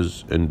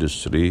resources,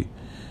 industry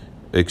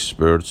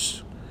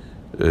experts,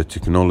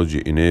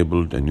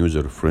 technology-enabled and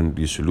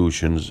user-friendly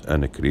solutions,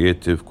 and a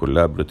creative,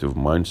 collaborative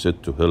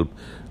mindset to help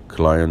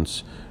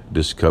clients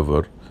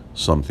discover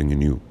something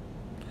new.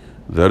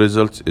 The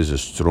result is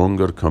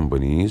stronger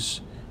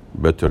companies,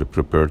 better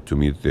prepared to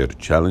meet their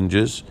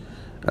challenges,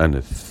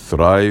 and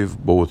thrive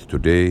both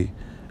today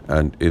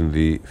and in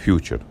the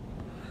future.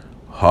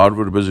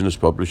 Harvard Business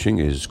Publishing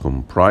is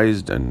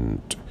comprised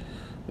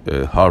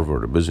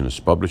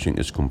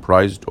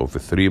of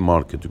three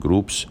market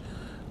groups: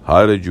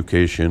 higher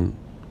education,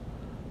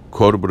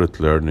 corporate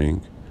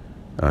learning,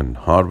 and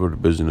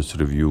Harvard Business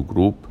Review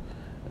Group,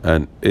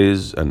 and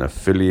is an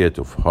affiliate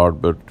of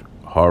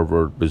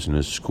Harvard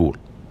Business School.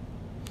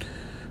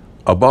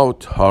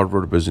 About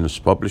Harvard Business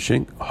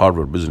Publishing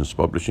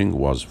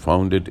was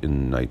founded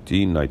in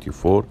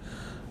 1994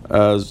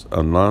 as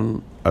a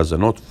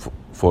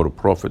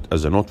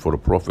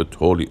not-for-profit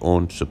wholly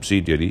owned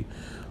subsidiary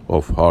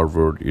of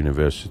Harvard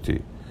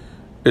University.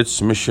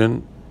 Its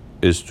mission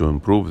is to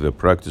improve the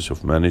practice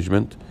of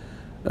management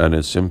and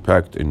its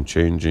impact in a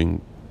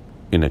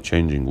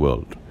changing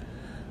world.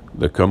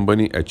 The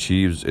company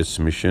achieves its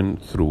mission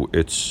through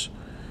its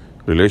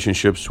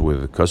relationships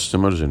with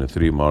customers in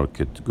three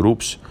market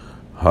groups: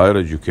 higher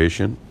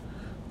education,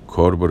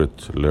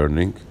 corporate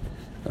learning,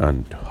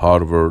 and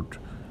Harvard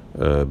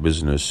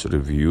Business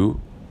Review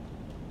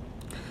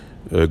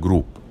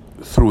Group.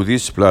 Through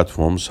these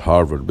platforms,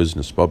 Harvard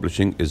Business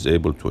Publishing is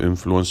able to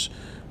influence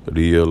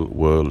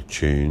real-world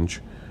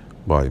change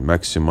by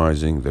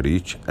maximizing the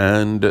reach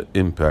and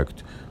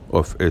impact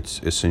of its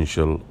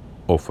essential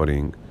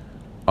offering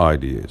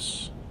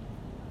ideas.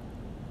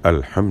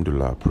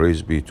 Alhamdulillah,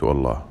 praise be to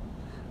Allah.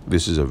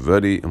 This is a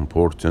very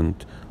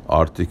important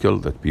article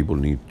that people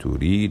need to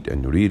read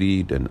and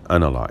reread and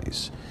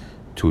analyze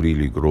to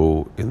really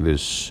grow in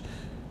this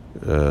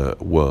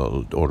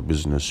world or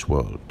business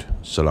world.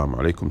 Assalamu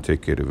alaikum.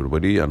 Take care,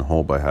 everybody, and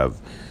hope I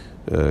have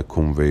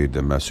conveyed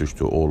the message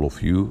to all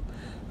of you,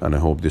 and I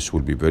hope this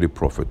will be very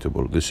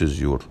profitable. This is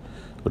your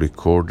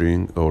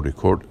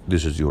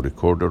this is your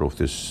recorder of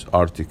this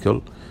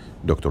article,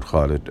 Dr.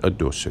 Khalid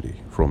Al-Dosari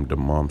from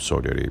Dammam,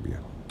 Saudi Arabia.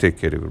 Take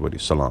care, everybody.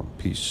 Salam.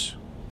 Peace.